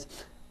besides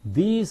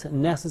these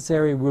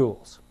necessary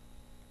rules.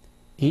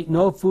 Eat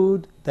no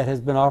food that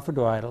has been offered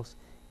to idols.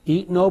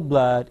 Eat no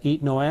blood.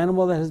 Eat no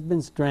animal that has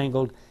been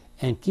strangled.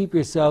 And keep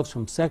yourselves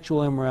from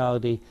sexual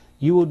immorality.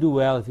 You will do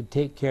well if you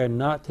take care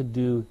not to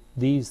do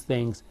these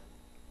things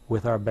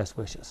with our best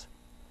wishes.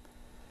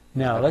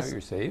 Now, Is that how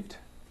you're saved?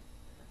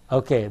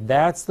 Okay,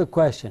 that's the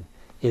question.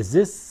 Is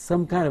this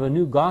some kind of a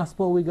new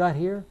gospel we got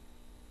here?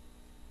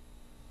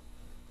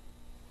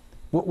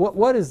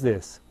 What is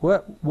this?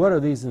 What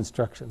are these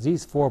instructions?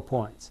 These 4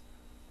 points.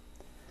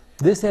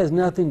 This has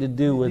nothing to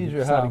do with These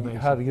are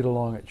how to get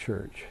along at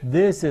church.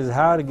 This is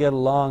how to get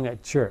along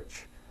at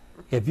church.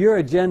 If you're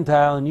a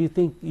Gentile and you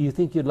think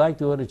you'd like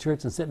to go to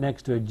church and sit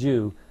next to a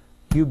Jew,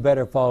 you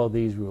better follow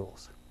these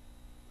rules.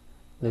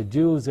 The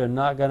Jews are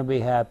not going to be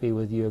happy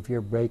with you if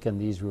you're breaking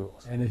these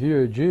rules. And if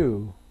you're a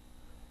Jew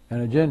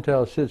and a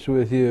Gentile sits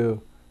with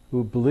you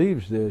who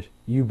believes this,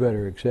 you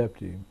better accept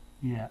him.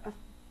 Yeah,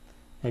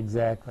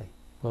 exactly.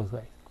 Both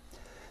ways.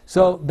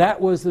 So that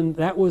was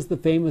the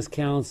famous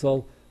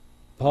council.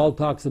 Paul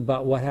talks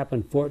about what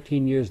happened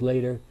 14 years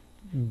later,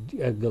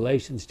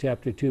 Galatians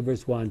chapter 2,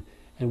 verse 1,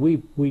 and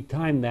we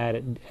timed that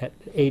at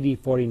AD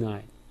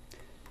 49.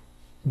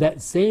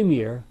 That same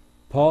year,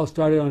 Paul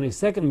started on his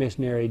second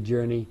missionary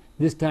journey,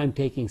 this time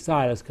taking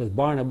Silas, because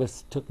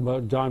Barnabas took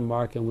John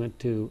Mark and went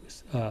to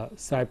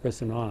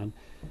Cyprus and on.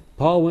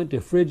 Paul went to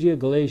Phrygia,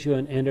 Galatia,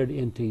 and entered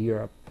into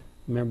Europe.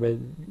 Remember,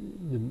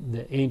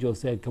 the angel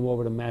said, come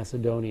over to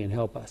Macedonia and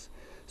help us.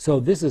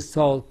 So this is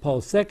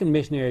Paul's second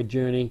missionary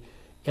journey.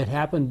 It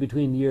happened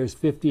between the years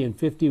 50 and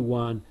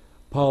 51.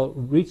 Paul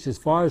reached as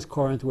far as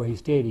Corinth, where he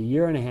stayed a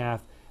year and a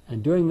half,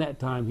 and during that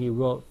time he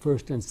wrote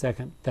 1st and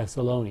 2nd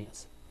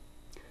Thessalonians.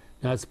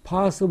 Now it's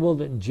possible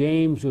that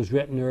James was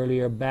written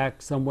earlier,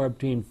 back somewhere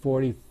between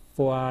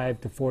 45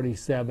 to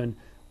 47.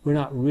 We're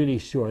not really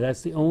sure.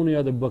 That's the only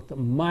other book that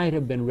might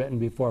have been written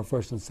before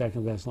 1st and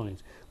 2nd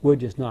Thessalonians. We're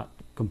just not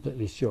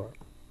completely sure.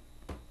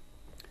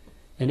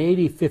 In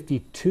AD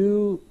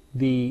 52,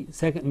 the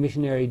second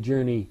missionary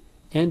journey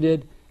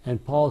ended,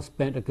 and Paul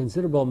spent a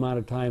considerable amount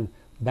of time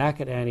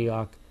back at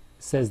Antioch.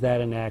 It says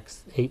that in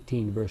Acts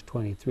 18, verse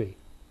 23.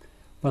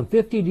 From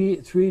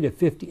 53 to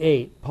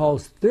 58,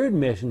 Paul's third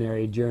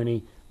missionary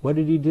journey, what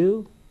did he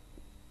do?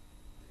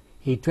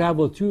 He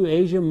traveled through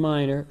Asia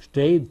Minor,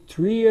 stayed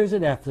 3 years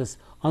at Ephesus.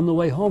 On the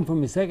way home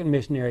from his second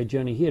missionary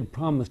journey, he had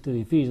promised to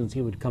the Ephesians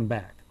he would come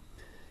back.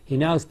 He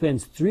now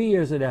spends 3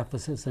 years at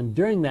Ephesus, and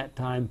during that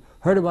time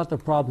heard about the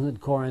problems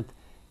at Corinth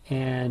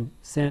and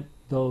sent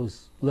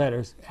those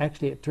letters.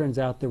 Actually, it turns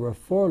out there were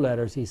 4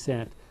 letters he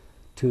sent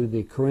to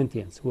the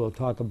Corinthians. We'll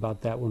talk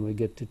about that when we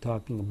get to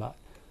talking about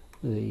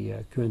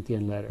the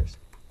Corinthian letters.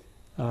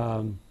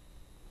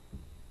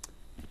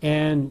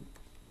 And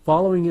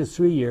following his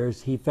 3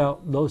 years, he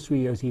felt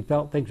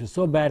things were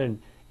so bad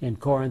in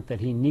Corinth that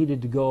he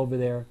needed to go over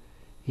there.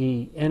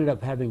 He ended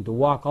up having to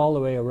walk all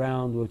the way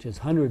around, which is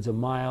hundreds of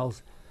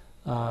miles.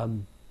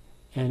 And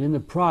in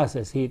the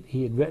process,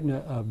 he had written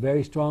a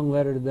very strong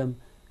letter to them.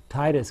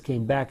 Titus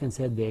came back and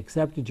said, they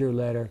accepted your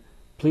letter.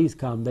 Please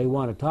come. They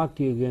want to talk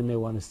to you again. They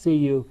want to see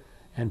you.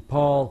 And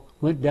Paul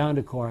went down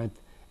to Corinth.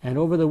 And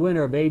over the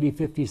winter of AD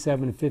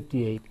 57 and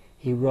 58,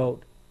 he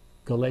wrote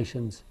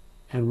Galatians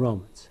and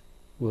Romans.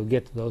 We'll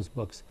get to those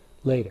books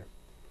later.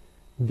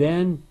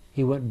 Then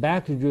he went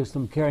back to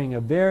Jerusalem carrying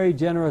a very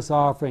generous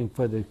offering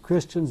for the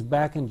Christians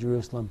back in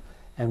Jerusalem.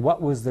 And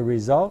what was the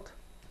result?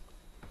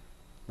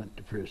 Went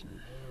to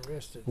prison.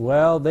 Arrested.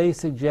 Well, they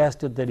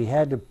suggested that he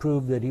had to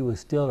prove that he was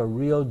still a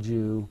real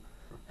Jew,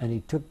 and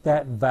he took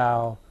that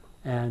vow,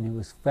 and he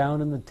was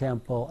found in the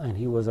temple, and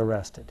he was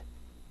arrested.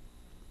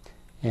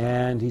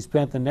 And he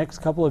spent the next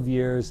couple of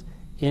years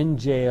in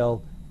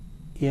jail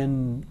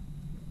in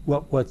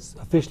what's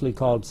officially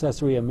called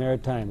Caesarea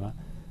Maritima,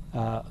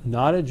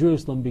 not at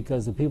Jerusalem,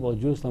 because the people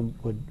of Jerusalem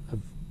would have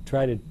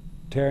tried to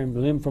tear him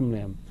limb from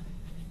limb.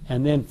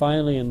 And then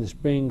finally in the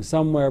spring,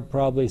 somewhere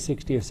probably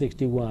 60 or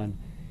 61,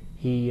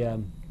 he,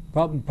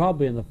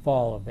 probably in the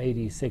fall of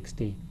AD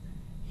 60,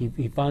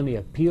 he finally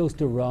appeals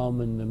to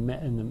Rome, and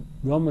the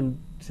Roman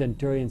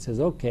centurion says,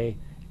 okay,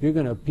 if you're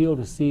going to appeal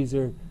to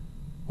Caesar,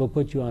 we'll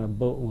put you on a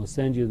boat and we'll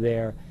send you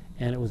there.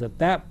 And it was at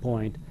that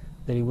point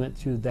that he went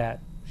through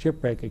that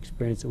shipwreck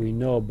experience that we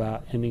know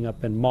about, ending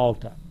up in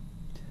Malta.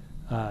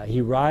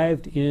 He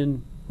arrived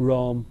in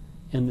Rome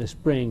in the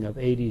spring of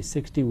AD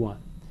 61.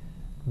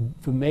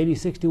 From AD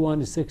 61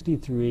 to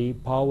 63,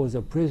 Paul was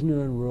a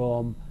prisoner in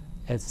Rome,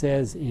 it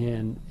says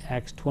in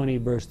Acts 20,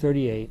 verse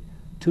 38,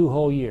 2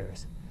 whole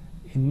years.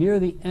 And near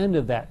the end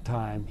of that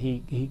time,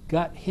 he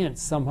got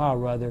hints somehow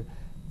or other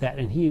that,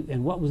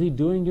 and what was he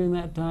doing during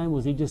that time?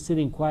 Was he just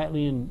sitting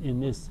quietly in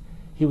this?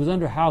 He was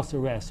under house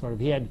arrest, sort of.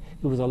 He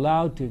was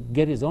allowed to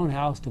get his own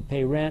house to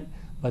pay rent,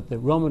 but the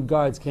Roman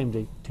guards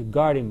came to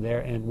guard him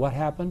there, and what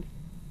happened?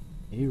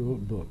 He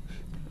wrote books.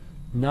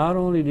 Not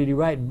only did he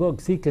write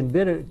books, he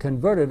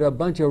converted a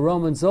bunch of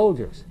Roman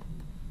soldiers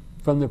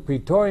from the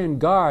Praetorian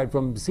Guard,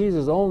 from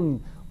Caesar's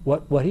own,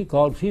 what he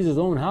called Caesar's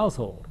own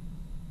household.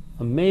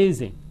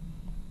 Amazing.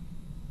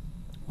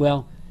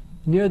 Well,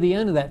 near the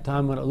end of that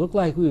time, when it looked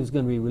like he was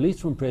going to be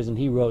released from prison,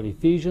 he wrote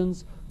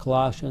Ephesians,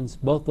 Colossians,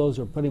 both those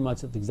were pretty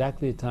much at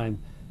exactly the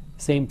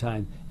same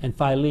time, and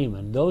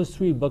Philemon. Those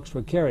 3 books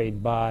were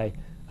carried by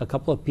a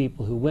couple of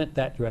people who went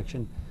that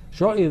direction.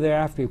 Shortly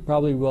thereafter, he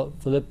probably wrote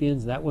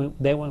Philippians.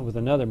 They went with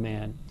another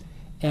man.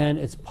 And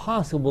it's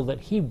possible that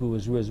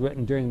Hebrews was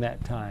written during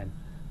that time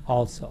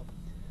also.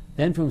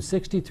 Then from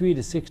 63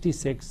 to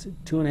 66,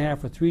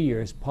 2.5 or 3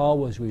 years, Paul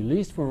was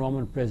released from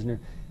Roman prison.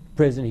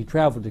 He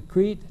traveled to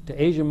Crete,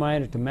 to Asia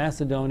Minor, to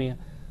Macedonia.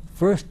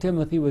 1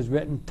 Timothy was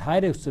written,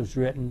 Titus was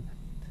written,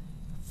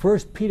 1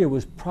 Peter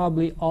was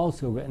probably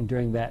also written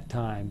during that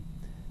time.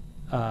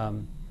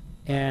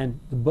 And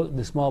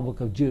the small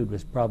book of Jude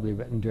was probably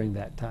written during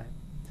that time.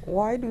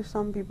 Why do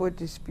some people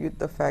dispute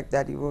the fact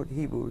that he wrote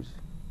Hebrews?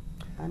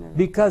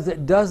 Because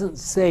it doesn't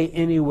say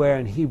anywhere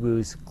in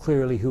Hebrews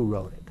clearly who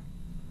wrote it.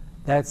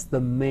 That's the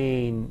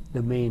main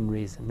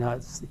reason. Now,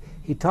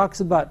 he talks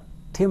about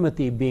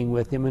Timothy being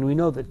with him, and we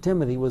know that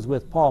Timothy was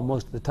with Paul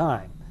most of the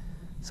time.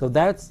 So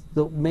that's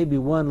maybe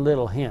one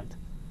little hint.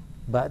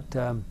 But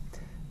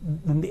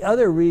the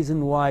other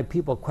reason why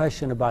people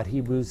question about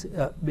Hebrews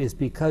is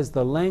because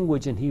the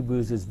language in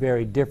Hebrews is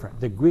very different.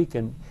 The Greek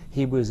in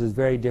Hebrews is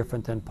very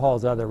different than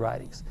Paul's other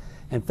writings.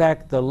 In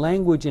fact, the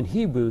language in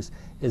Hebrews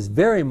is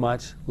very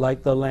much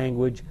like the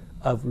language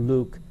of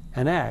Luke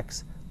and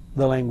Acts,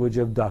 the language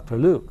of Dr.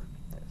 Luke.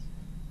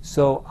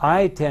 So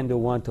I tend to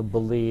want to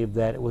believe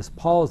that it was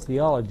Paul's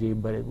theology,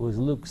 but it was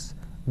Luke's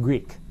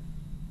Greek,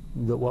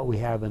 what we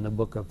have in the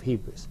book of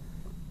Hebrews.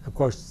 Of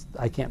course,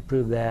 I can't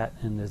prove that,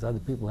 and there's other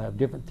people who have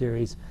different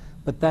theories,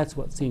 but that's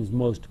what seems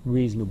most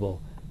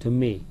reasonable to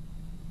me.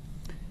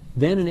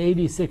 Then in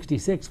AD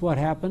 66, what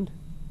happened?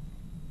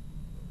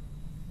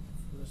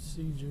 The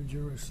siege of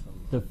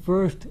Jerusalem. The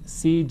first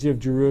siege of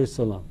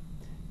Jerusalem.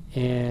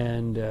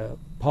 And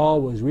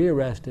Paul was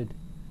rearrested.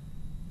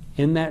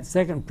 In that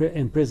second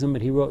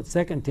imprisonment, he wrote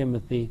 2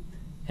 Timothy,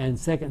 and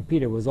 2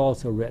 Peter was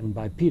also written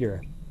by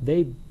Peter.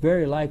 They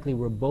very likely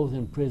were both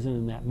in prison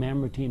in that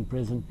Mamertine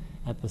prison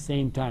at the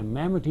same time.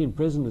 Mamertine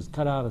prison is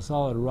cut out of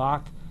solid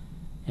rock,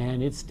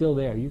 and it's still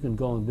there. You can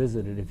go and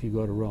visit it if you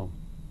go to Rome.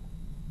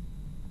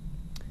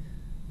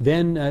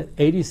 Then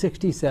AD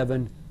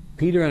 67,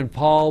 Peter and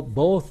Paul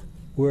both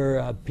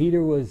were,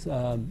 Peter was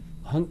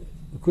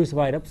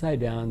crucified upside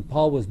down,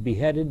 Paul was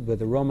beheaded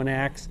with a Roman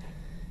axe,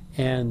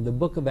 and the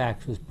book of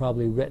Acts was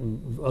probably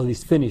written, or at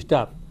least finished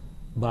up,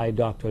 by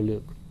Dr.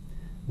 Luke.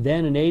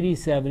 Then in AD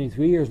 70,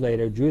 3 years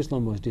later,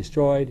 Jerusalem was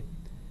destroyed,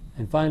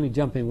 and finally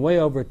jumping way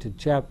over to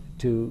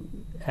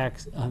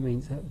AD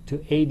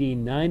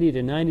 90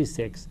 to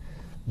 96,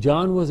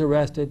 John was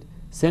arrested,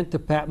 sent to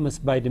Patmos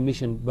by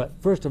Domitian. But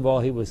first of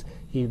all,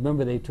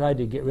 remember they tried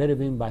to get rid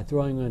of him by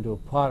throwing him into a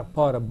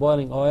pot of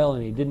boiling oil,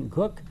 and he didn't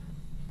cook,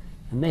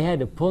 and they had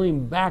to pull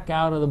him back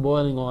out of the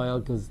boiling oil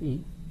because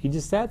he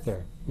just sat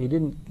there. He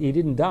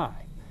didn't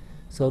die.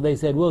 So they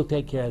said, we'll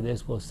take care of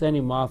this. We'll send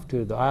him off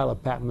to the Isle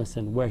of Patmos,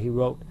 and where he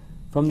wrote,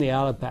 from the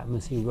Isle of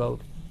Patmos, he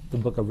wrote the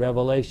book of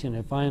Revelation.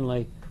 And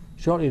finally,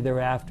 shortly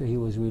thereafter, he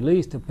was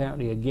released,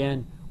 apparently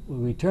again,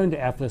 returned to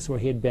Ephesus, where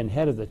he had been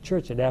head of the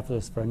church at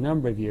Ephesus for a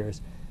number of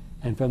years.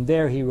 And from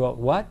there, he wrote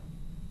what?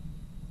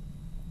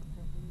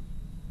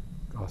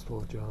 Gospel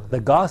of John.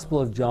 The Gospel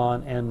of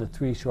John and the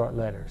 3 short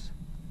letters,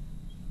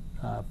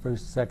 1st,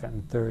 2nd,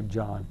 and 3rd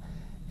John.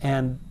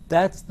 And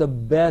that's the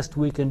best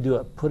we can do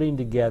at putting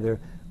together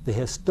the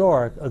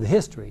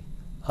history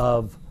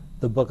of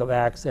the book of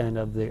Acts and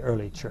of the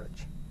early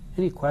church.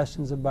 Any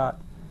questions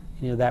about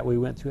any of that? We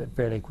went through it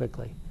fairly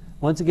quickly.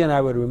 Once again, I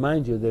would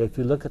remind you that if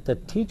you look at the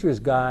teacher's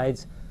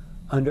guides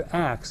under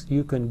Acts,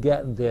 you can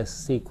get this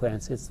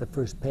sequence. It's the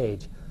first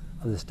page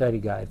of the study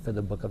guide for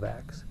the book of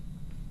Acts.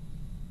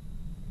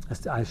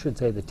 I should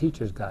say the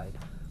teacher's guide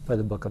for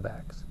the book of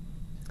Acts.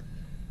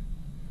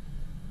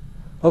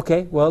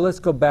 Okay, well, let's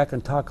go back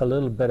and talk a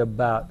little bit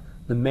about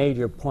the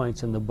major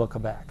points in the book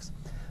of Acts.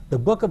 The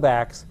book of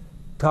Acts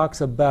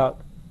talks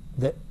about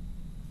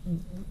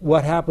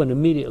what happened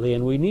immediately,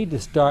 and we need to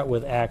start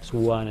with Acts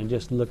 1 and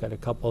just look at a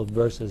couple of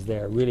verses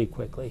there really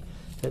quickly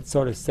that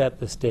sort of set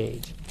the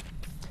stage.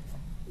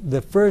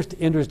 The first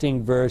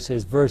interesting verse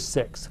is verse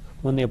 6.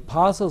 When the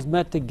apostles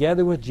met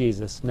together with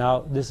Jesus, now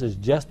this is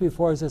just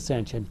before his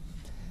ascension,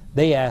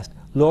 they asked,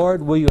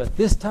 "Lord, will you at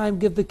this time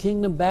give the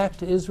kingdom back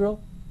to Israel?"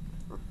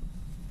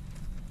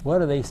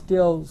 What are they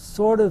still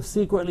sort of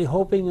secretly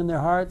hoping in their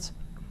hearts?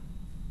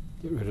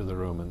 Get rid of the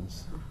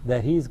Romans.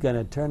 That he's going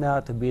to turn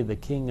out to be the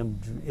king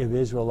of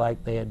Israel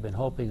like they had been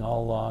hoping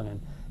all along,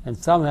 and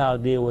somehow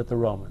deal with the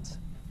Romans.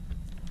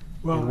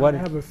 Well, I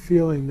have a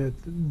feeling that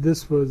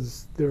this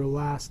was their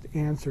last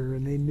answer,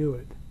 and they knew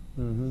it.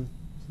 Mm-hmm.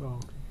 So,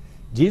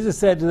 Jesus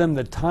said to them,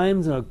 "The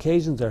times and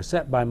occasions are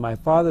set by my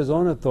Father's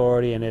own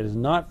authority, and it is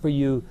not for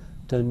you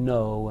to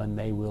know when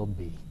they will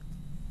be.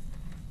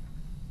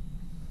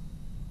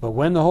 But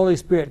when the Holy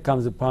Spirit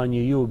comes upon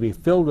you, you will be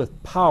filled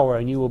with power,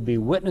 and you will be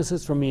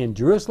witnesses for me in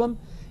Jerusalem,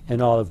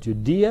 and all of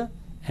Judea,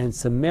 and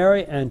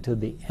Samaria, and to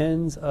the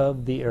ends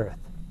of the earth."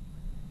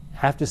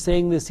 After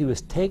saying this, he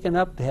was taken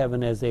up to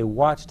heaven as they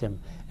watched him,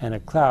 and a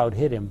cloud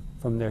hid him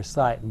from their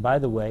sight. And by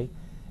the way,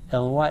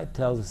 Ellen White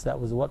tells us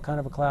that was what kind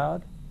of a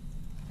cloud?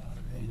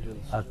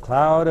 A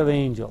cloud of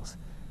angels.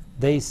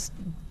 They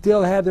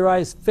still had their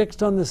eyes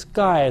fixed on the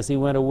sky as he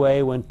went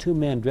away, when two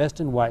men dressed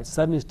in white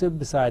suddenly stood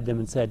beside them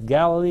and said,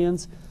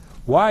 "Galileans,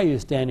 why are you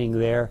standing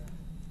there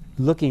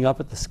looking up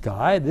at the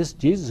sky? This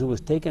Jesus who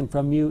was taken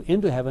from you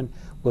into heaven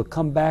will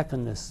come back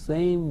in the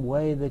same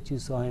way that you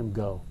saw him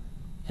go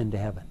into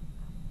heaven."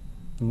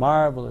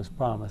 Marvelous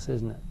promise,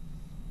 isn't it?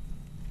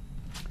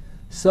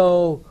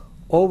 So,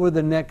 over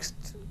the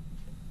next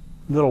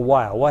little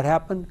while, what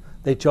happened?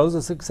 They chose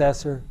a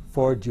successor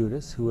for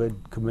Judas, who had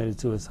committed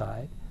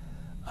suicide.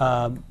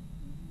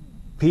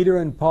 Peter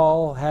and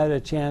Paul had a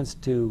chance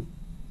to,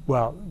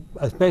 well,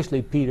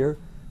 especially Peter,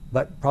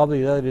 but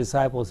probably the other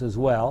disciples as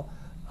well,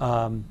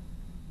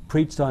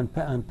 preached on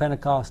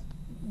Pentecost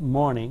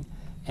morning.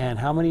 And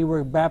how many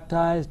were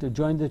baptized or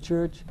joined the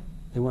church?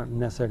 They weren't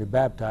necessarily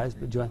baptized,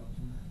 but joined.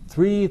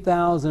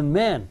 3,000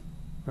 men,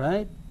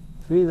 right?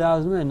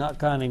 3,000 men, not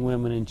counting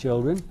women and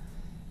children.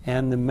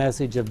 And the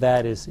message of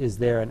that is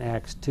there in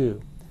Acts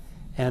 2.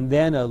 And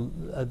then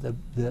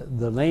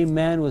the lame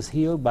man was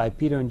healed by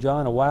Peter and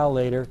John a while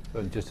later.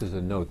 But just as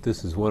a note,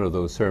 this is one of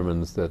those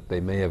sermons that they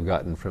may have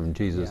gotten from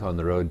Jesus on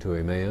the road to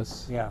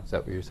Emmaus. Yeah. Is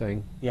that what you're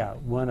saying? Yeah,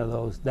 one of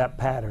those. That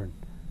pattern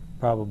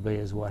probably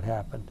is what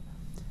happened.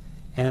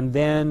 And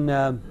then,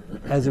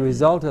 as a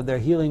result of their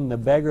healing the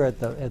beggar at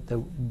the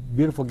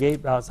beautiful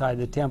gate outside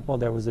the temple,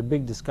 there was a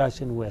big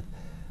discussion with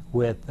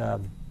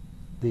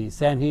the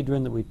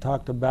Sanhedrin that we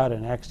talked about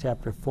in Acts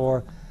chapter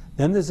 4.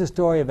 Then there's the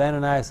story of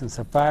Ananias and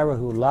Sapphira,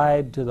 who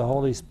lied to the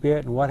Holy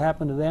Spirit, and what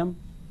happened to them?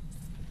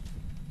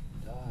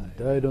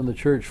 Died on the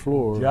church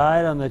floor.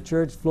 Died on the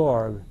church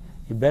floor.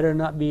 You better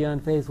not be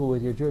unfaithful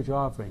with your church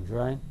offerings,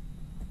 right?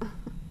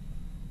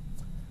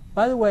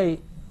 By the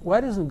way,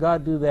 why doesn't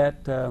God do that?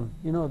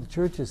 You know, the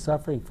church is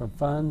suffering from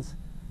funds.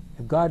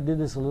 If God did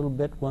this a little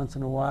bit once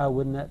in a while,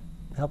 wouldn't that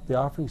help the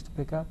offerings to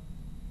pick up?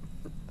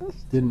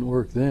 Didn't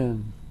work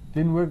then.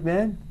 Didn't work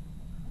then?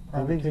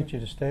 Probably teach you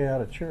to stay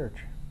out of church.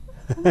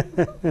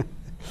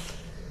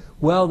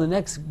 Well, the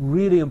next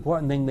really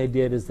important thing they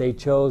did is they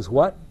chose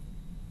what?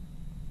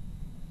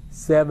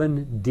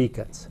 7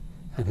 deacons.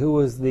 And who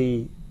was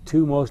the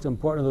 2 most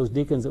important of those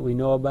deacons that we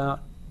know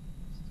about?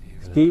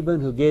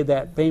 Stephen, who gave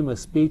that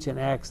famous speech in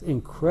Acts,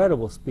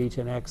 incredible speech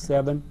in Acts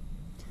 7,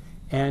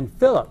 and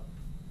Philip,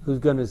 who's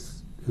going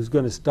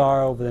to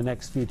star over the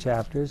next few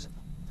chapters,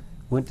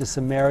 went to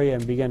Samaria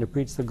and began to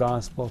preach the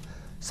gospel.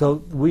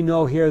 So we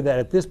know here that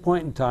at this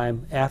point in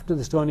time, after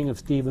the stoning of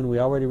Stephen, we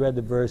already read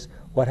the verse,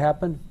 what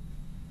happened?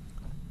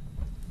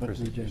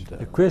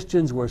 The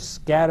Christians were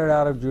scattered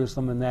out of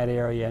Jerusalem in that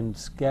area and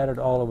scattered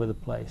all over the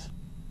place.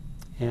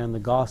 And the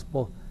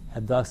gospel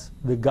thus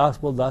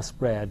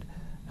spread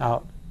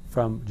out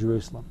from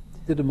Jerusalem.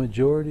 Did a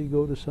majority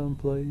go to some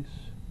place?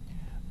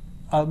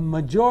 A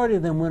majority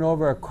of them went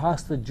over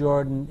across the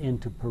Jordan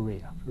into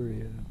Perea.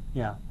 Perea.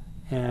 Yeah,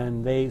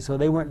 and they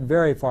weren't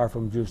very far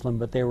from Jerusalem,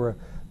 but they were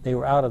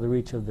out of the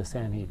reach of the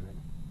Sanhedrin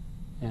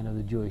and of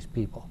the Jewish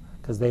people,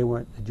 because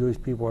the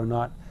Jewish people were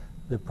not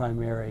the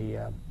primary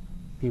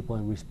people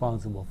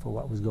responsible for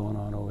what was going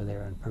on over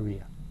there in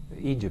Perea.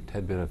 Egypt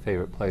had been a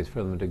favorite place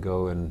for them to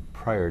go in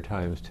prior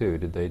times too.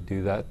 Did they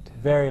do that?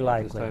 Very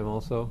likely. This time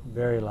also?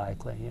 Very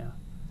likely, yeah.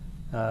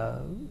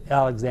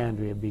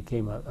 Alexandria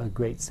became a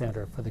great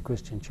center for the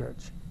Christian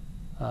church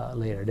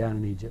later, down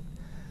in Egypt.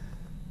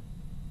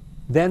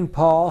 Then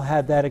Paul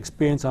had that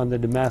experience on the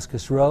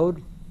Damascus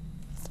Road.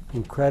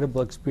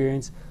 Incredible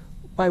experience.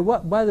 By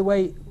the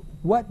way,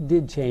 what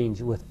did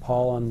change with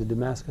Paul on the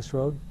Damascus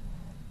Road?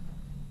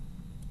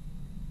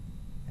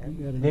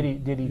 Did he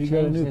got a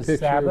change new his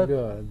picture Sabbath? of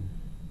God.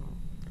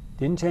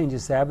 Didn't change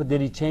his Sabbath.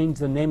 Did he change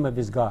the name of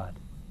his God?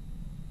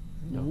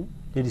 No.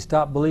 Did he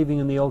stop believing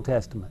in the Old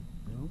Testament?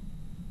 No.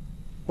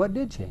 What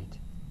did change?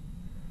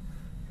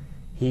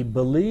 He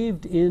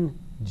believed in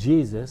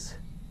Jesus,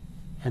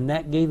 and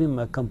that gave him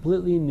a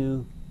completely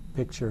new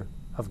picture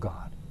of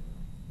God.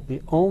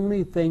 The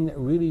only thing that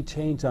really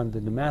changed on the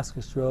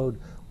Damascus Road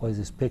was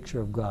his picture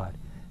of God.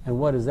 And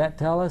what does that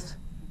tell us?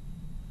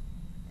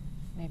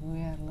 Maybe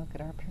we ought to look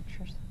at our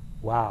pictures.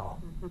 Wow.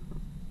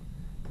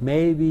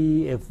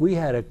 Maybe if we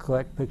had a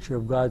correct picture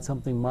of God,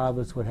 something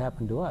marvelous would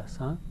happen to us,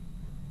 huh?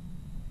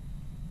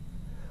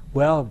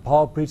 Well,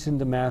 Paul preached in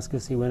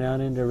Damascus. He went out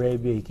into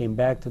Arabia. He came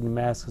back to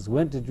Damascus,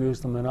 went to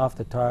Jerusalem, and off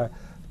to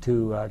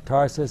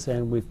Tarsus.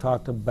 And we've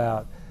talked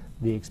about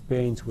the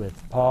experience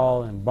with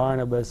Paul and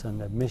Barnabas and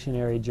the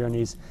missionary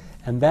journeys.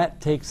 And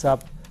that takes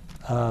up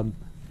most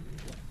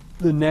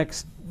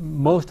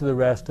of the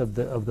rest of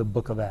the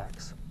book of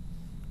Acts.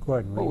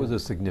 Gordon, What was the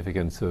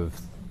significance of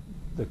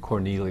the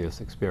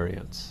Cornelius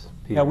experience?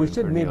 Yeah, we Peter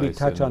should and maybe Cornelius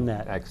touch in on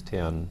that. Acts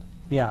 10.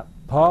 Yeah,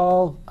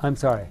 I'm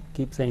sorry,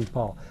 keep saying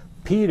Paul.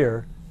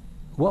 Peter,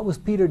 what was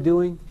Peter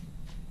doing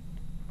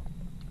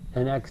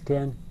in Acts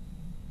 10?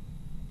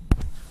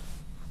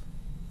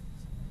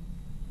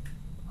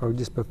 Or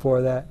just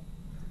before that?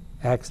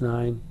 Acts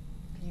 9?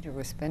 Peter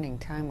was spending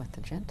time with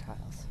the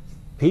Gentiles.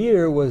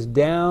 Peter was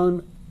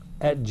down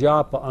at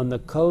Joppa on the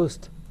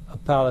coast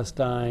of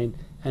Palestine,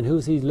 and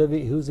who's he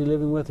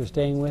living with or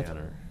staying with?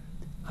 Tanner.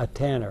 A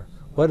tanner.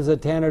 What does a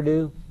tanner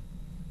do?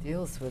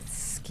 Deals with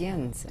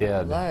skins and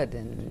Dead. blood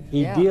and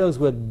He deals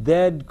with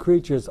dead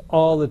creatures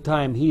all the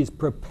time. He's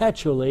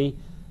perpetually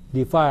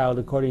defiled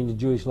according to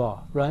Jewish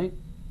law, right?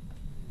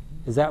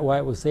 Is that why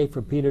it was safe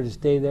for Peter to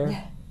stay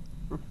there?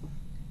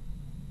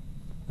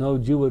 No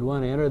Jew would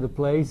want to enter the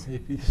place.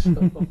 Maybe so.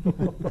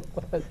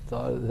 I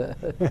thought of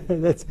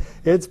that.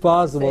 It's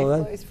possible. Safe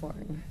That's place for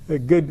him. a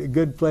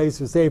good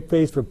place, a safe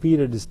place for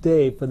Peter to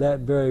stay for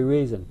that very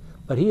reason.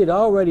 But he had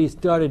already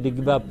started to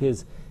give up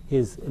his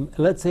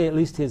let's say at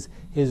least his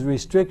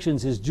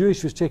restrictions, his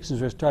Jewish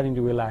restrictions were starting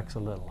to relax a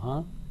little,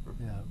 huh?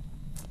 Yeah.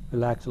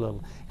 Relax a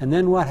little. And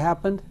then what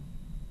happened?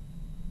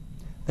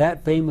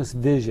 That famous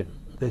vision,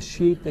 the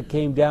sheet that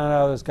came down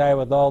out of the sky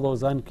with all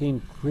those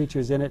unclean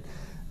creatures in it.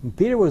 And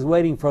Peter was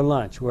waiting for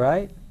lunch,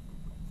 right?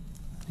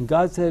 And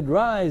God said,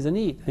 rise and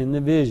eat in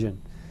the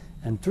vision.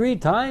 And 3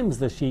 times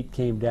the sheet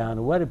came down.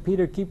 And what did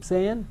Peter keep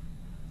saying?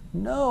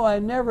 No,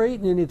 I've never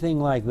eaten anything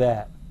like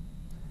that.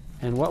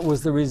 And what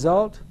was the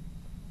result?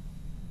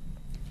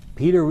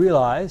 Peter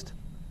realized,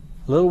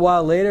 a little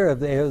while later,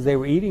 as they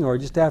were eating, or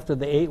just after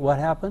they ate, what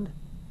happened?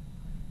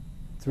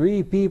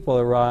 3 people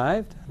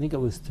arrived. I think it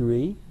was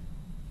 3.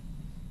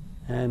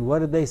 And what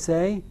did they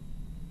say?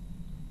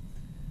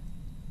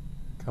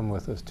 Come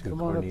with us to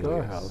Come on up Cornelius. to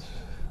our house.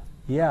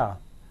 Yeah.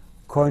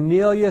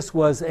 Cornelius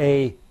was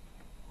a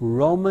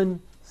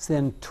Roman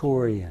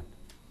centurion.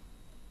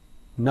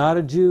 Not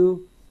a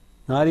Jew,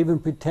 not even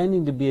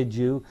pretending to be a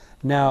Jew.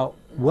 Now,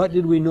 what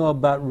did we know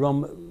about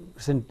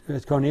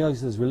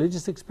Cornelius'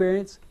 religious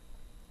experience?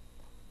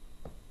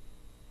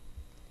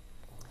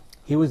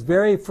 He was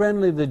very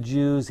friendly to the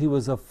Jews. He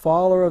was a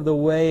follower of the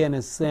way in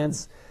a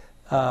sense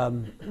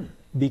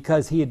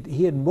because he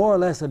had more or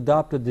less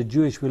adopted the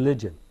Jewish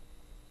religion.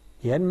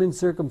 He hadn't been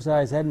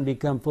circumcised, hadn't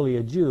become fully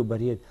a Jew, but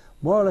he had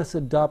more or less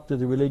adopted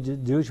the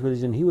Jewish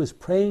religion. He was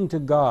praying to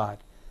God.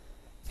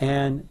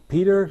 And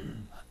Peter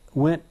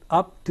went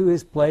up to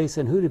his place,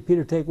 and who did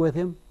Peter take with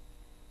him?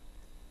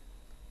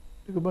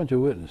 Took a bunch of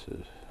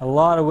witnesses. A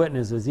lot of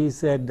witnesses. He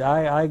said,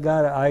 I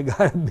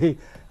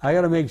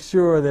gotta make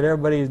sure that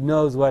everybody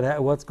knows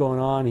what's going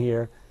on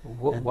here.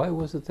 Why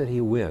was it that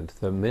he went?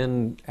 The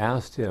men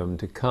asked him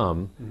to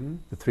come.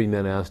 The 3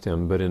 men asked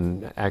him, but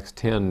in Acts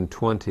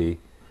 10:20,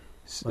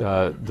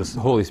 the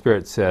Holy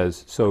Spirit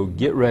says, so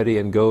get ready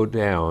and go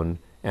down,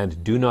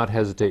 and do not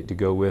hesitate to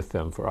go with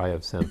them, for I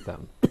have sent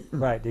them.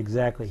 Right,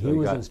 exactly. So he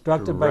was got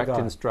instructed by direct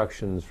God.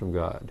 instructions from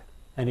God.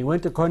 And he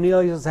went to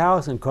Cornelius'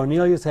 house, and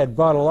Cornelius had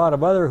brought a lot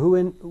of other,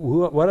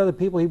 what other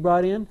people he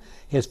brought in?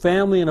 His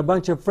family and a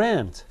bunch of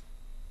friends.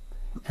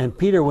 And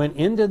Peter went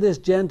into this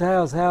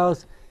Gentile's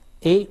house,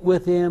 ate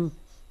with him,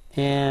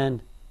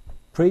 and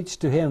preached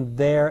to him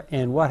there.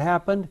 And what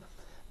happened?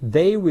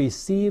 They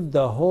received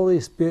the Holy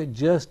Spirit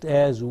just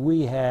as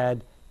we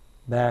had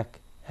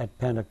back at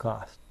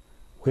Pentecost.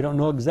 We don't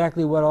know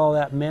exactly what all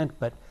that meant,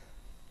 but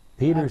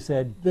Peter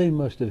said, They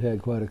must have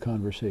had quite a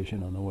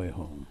conversation on the way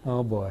home.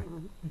 oh boy,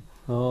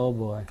 oh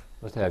boy.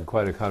 Must have had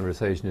quite a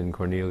conversation in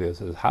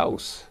Cornelius'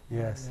 house.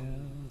 Yes.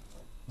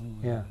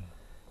 Yeah.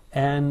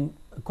 And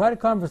quite a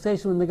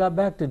conversation when they got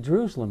back to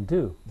Jerusalem,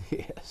 too.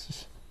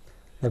 Yes.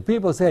 The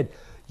people said,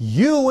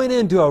 you went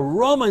into a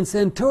Roman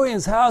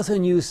centurion's house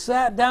and you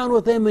sat down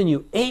with him and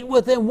you ate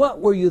with him. What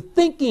were you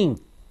thinking?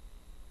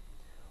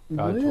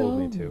 God told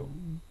me to.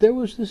 There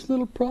was this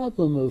little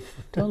problem of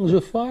tongues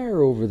of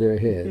fire over their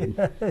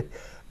head.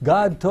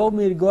 God told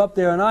me to go up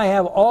there, and I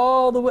have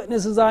all the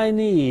witnesses I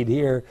need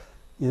here.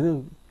 You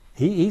know,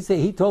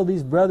 he told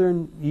these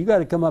brethren, "You got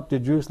to come up to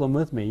Jerusalem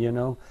with me." You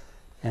know,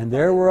 and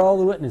there were all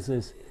the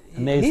witnesses.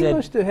 And they He said,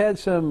 must have had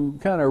some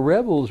kind of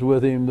rebels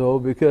with him, though,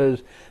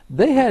 because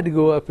they had to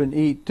go up and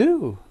eat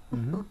too.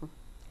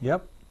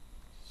 "Yep."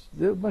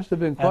 It must have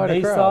been quite And a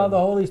they crowd. saw the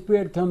Holy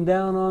Spirit come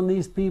down on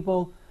these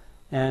people.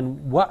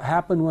 And what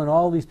happened when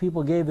all these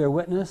people gave their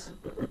witness?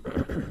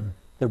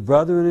 The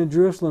brethren in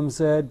Jerusalem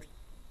said,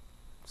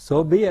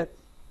 "So be it.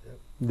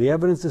 The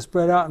evidence is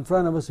spread out in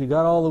front of us. We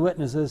got all the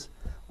witnesses.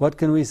 What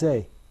can we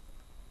say?"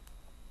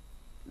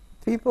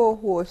 People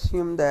who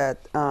assume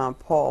that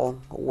Paul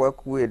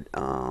worked with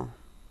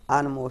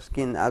animal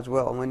skin as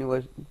well when he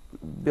was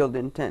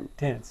building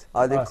Tents.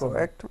 Are they Possible.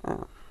 correct?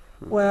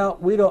 Well,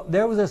 we don't.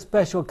 There was a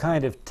special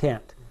kind of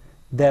tent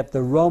that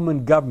the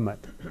Roman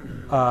government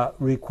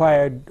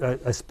required,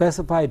 a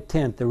specified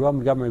tent the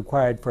Roman government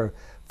required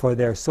for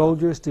their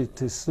soldiers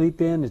to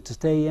sleep in and to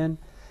stay in.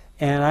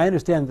 And I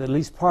understand that at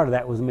least part of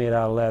that was made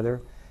out of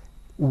leather.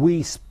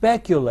 We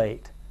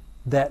speculate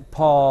that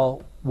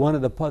Paul, one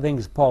of the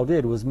things Paul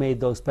did was made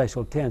those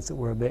special tents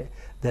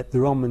that the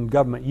Roman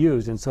government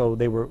used, and so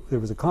there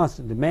was a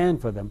constant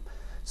demand for them.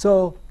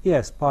 So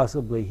yes,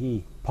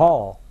 possibly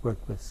Paul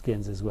worked with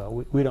skins as well.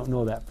 We don't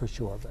know that for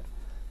sure, but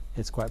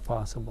it's quite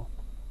possible.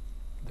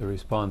 The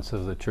response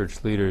of the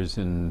church leaders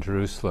in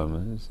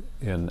Jerusalem is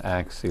in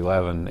Acts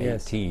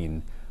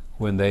 11:18,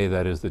 when they,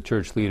 that is the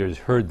church leaders,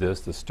 heard the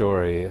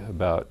story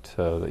about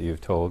that you've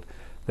told,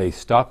 they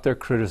stopped their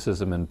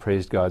criticism and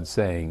praised God,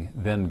 saying,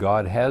 "Then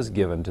God has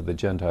given to the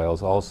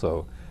Gentiles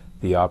also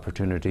the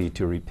opportunity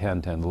to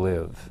repent and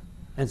live."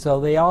 And so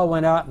they all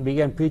went out and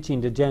began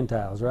preaching to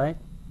Gentiles, right?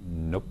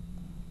 Nope.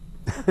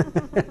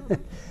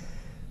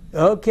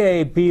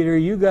 Okay, Peter,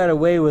 you got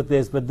away with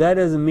this, but that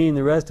doesn't mean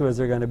the rest of us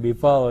are going to be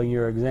following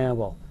your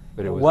example.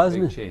 But it was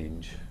Wasn't a big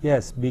change.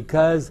 Yes,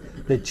 because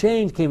the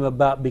change came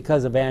about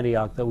because of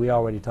Antioch that we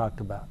already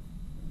talked about.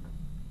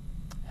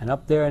 And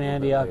up there in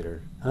Antioch,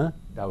 Later. huh?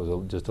 That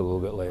was just a little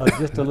bit later. Oh,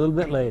 just a little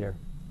bit later.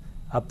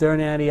 Up there in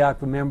Antioch,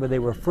 remember, they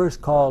were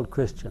first called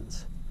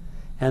Christians.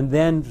 And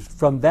then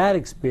from that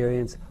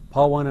experience,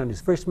 Paul went on his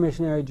first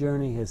missionary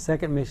journey, his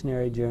second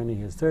missionary journey,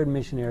 his third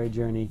missionary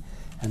journey,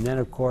 and then,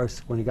 of course,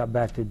 when he got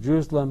back to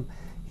Jerusalem,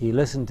 he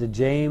listened to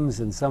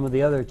James and some of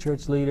the other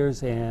church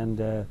leaders and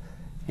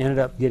ended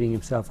up getting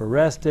himself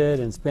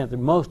arrested and spent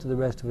most of the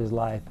rest of his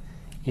life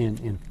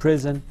in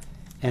prison.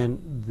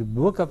 And the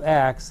book of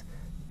Acts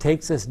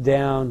takes us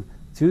down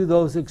through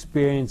those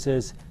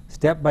experiences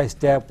step by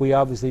step. We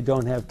obviously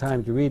don't have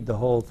time to read the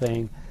whole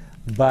thing,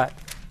 but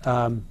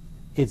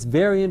it's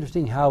very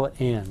interesting how it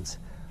ends.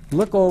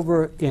 Look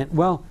over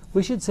well,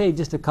 we should say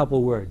just a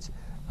couple words.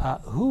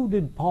 Who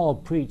did Paul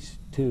preach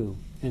to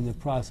in the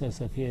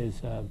process of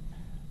his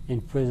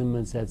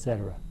imprisonments,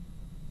 etc.?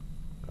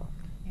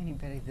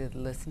 Anybody that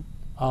listen.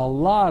 A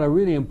lot of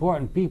really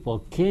important people.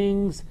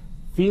 Kings,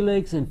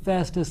 Felix and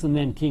Festus, and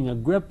then King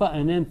Agrippa,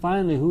 and then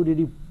finally who did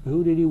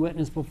he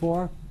witness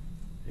before?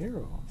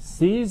 Nero.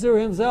 Caesar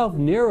himself,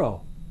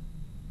 Nero.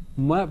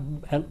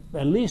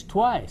 At least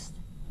twice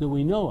that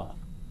we know of.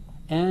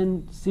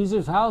 And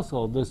Caesar's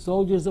household, the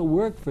soldiers that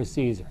worked for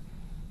Caesar.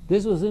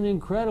 This was an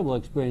incredible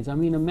experience. I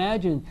mean,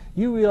 imagine,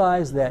 you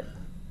realize that,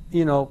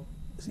 you know,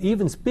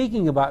 even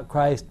speaking about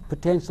Christ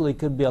potentially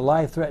could be a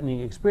life-threatening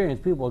experience.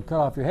 People would cut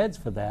off your heads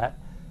for that.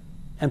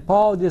 And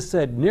Paul just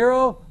said,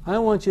 "Nero, I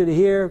want you to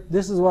hear,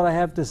 this is what I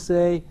have to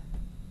say."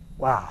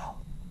 Wow.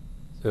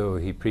 So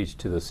he preached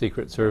to the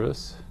Secret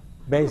Service?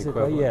 Basically,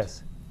 Equivalent.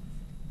 yes.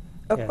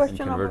 A Yes. And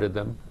question converted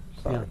them?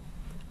 Yeah.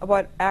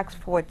 about Acts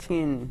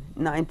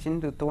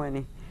 14:19 to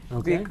 20.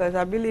 Okay. Because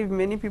I believe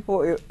many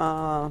people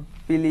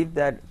believe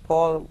that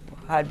Paul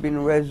had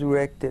been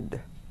resurrected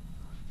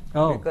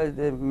Oh. because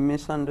they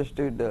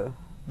misunderstood the.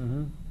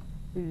 Mhm.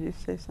 Did you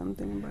say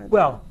something about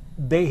Well,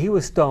 he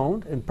was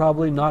stoned and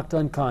probably knocked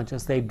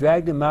unconscious. They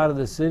dragged him out of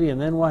the city,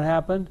 and then what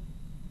happened?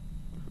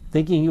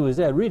 Thinking he was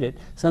dead. Read it.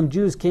 Some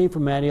Jews came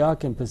from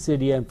Antioch and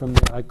Pisidia and from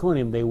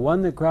Iconium. They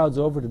won the crowds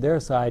over to their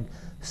side,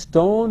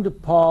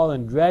 stoned Paul,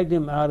 and dragged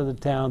him out of the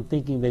town,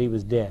 thinking that he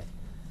was dead.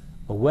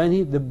 But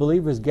when the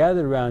believers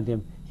gathered around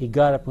him, he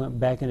got up and went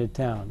back into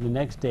town. The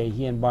next day,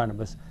 he and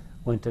Barnabas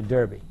went to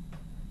Derbe.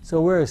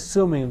 So we're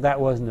assuming that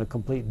wasn't a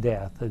complete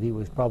death, that he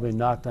was probably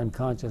knocked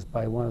unconscious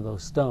by one of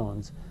those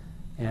stones,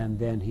 and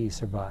then he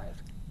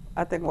survived.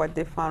 I think what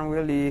they found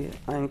really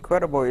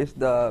incredible is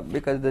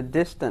because the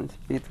distance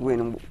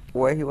between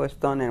where he was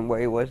stoned and where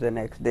he was the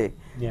next day.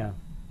 Yeah.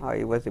 How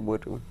he was able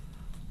to.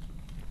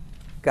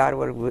 God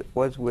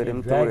was with He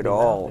him through dragged it him out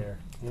all. there.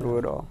 Yeah. Through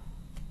it all.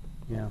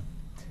 Yeah.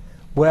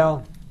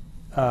 Well,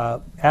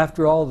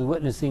 after all the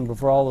witnessing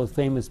before all those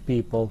famous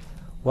people,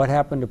 what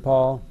happened to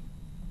Paul?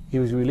 He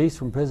was released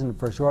from prison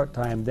for a short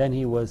time, then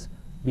he was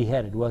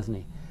beheaded, wasn't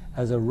he?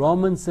 As a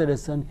Roman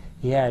citizen,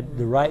 he had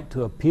the right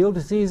to appeal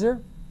to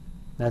Caesar.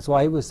 That's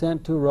why he was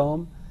sent to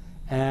Rome.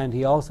 And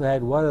he also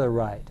had what other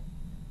right?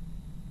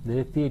 that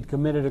if he had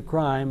committed a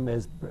crime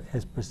as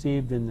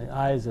perceived in the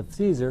eyes of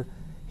Caesar,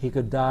 he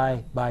could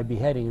die by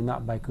beheading and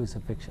not by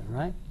crucifixion,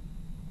 right?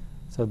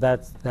 So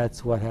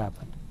that's what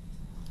happened.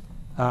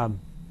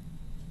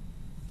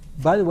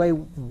 By the way,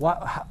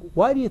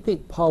 why do you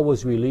think Paul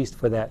was released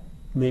for that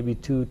maybe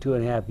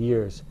 2.5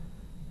 years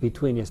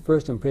between his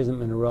first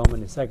imprisonment in Rome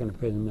and his second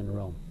imprisonment in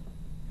Rome?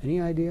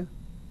 Any idea?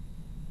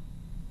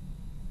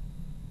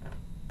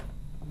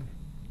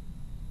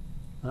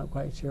 Not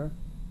quite sure?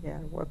 Yeah,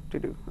 work to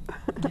do.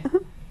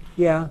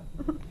 Yeah,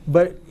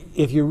 but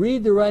if you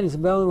read the writings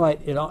of Ellen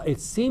White, it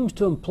seems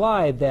to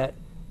imply that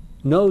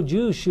no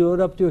Jew showed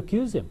up to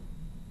accuse him.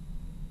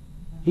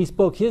 He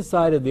spoke his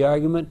side of the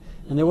argument,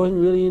 and there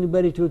wasn't really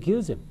anybody to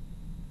accuse him.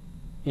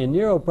 And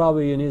Nero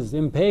probably in his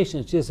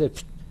impatience just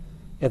said,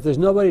 if there's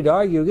nobody to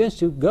argue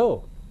against you,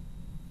 go.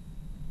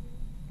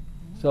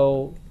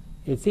 So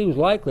it seems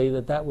likely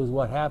that that was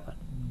what happened.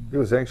 He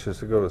was anxious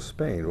to go to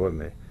Spain,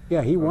 wasn't he?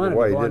 Yeah, he wanted to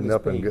why go he on didn't to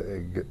up Spain.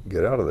 and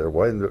get out of there?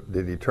 Why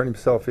did he turn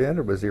himself in,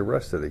 or was he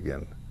arrested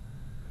again?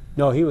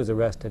 No, he was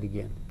arrested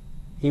again.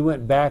 He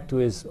went back to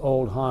his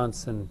old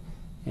haunts and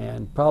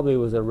probably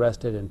was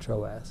arrested in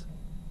Troas.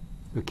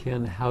 But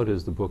Ken, how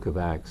does the book of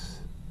Acts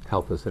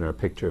help us in our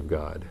picture of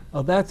God?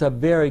 Oh, that's a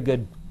very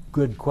good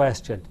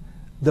question.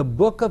 The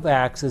book of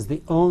Acts is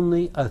the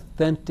only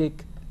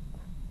authentic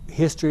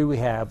history we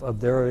have of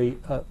the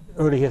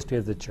early history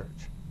of the church.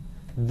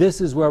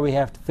 This is where we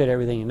have to fit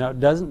everything in. Now,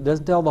 it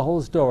doesn't tell the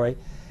whole story.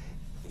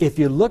 If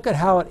you look at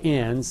how it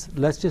ends,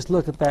 let's just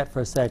look at that for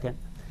a second.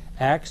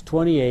 Acts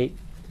 28,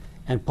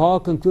 and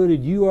Paul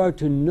concluded, "You are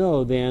to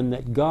know then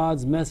that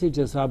God's message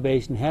of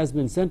salvation has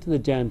been sent to the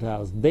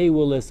Gentiles. They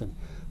will listen."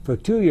 For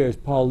 2 years,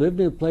 Paul lived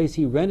in a place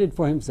he rented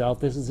for himself.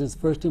 This is his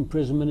first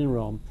imprisonment in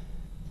Rome.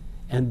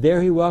 And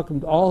there he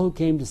welcomed all who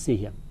came to see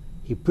him.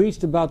 He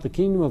preached about the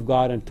kingdom of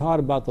God and taught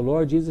about the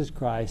Lord Jesus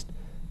Christ,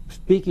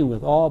 speaking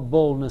with all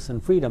boldness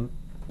and freedom.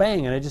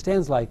 Bang, and it just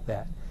ends like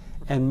that.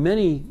 And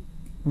many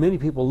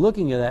people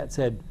looking at that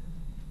said,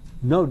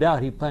 no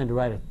doubt he planned to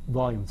write a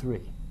volume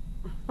 3.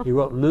 He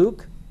wrote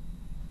Luke,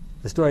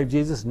 the story of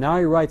Jesus. Now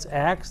he writes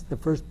Acts, the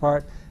first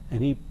part,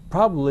 and he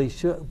probably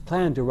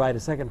planned to write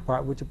a second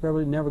part, which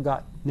probably never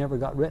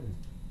got written.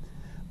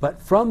 But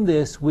from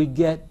this, we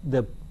get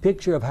the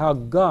picture of how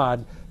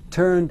God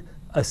turned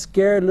a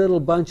scared little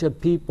bunch of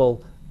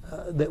people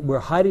that were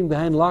hiding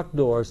behind locked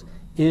doors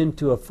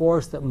into a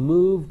force that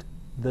moved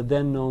the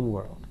then known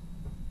world.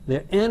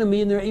 Their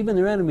enemy, and even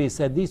their enemies,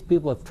 said these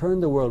people have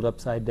turned the world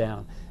upside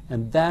down.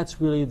 And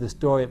that's really the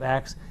story of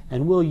Acts.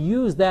 And we'll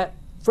use that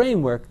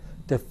framework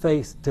to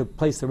place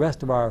the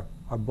rest of our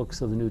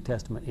books of the New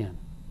Testament in.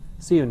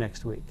 See you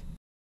next week.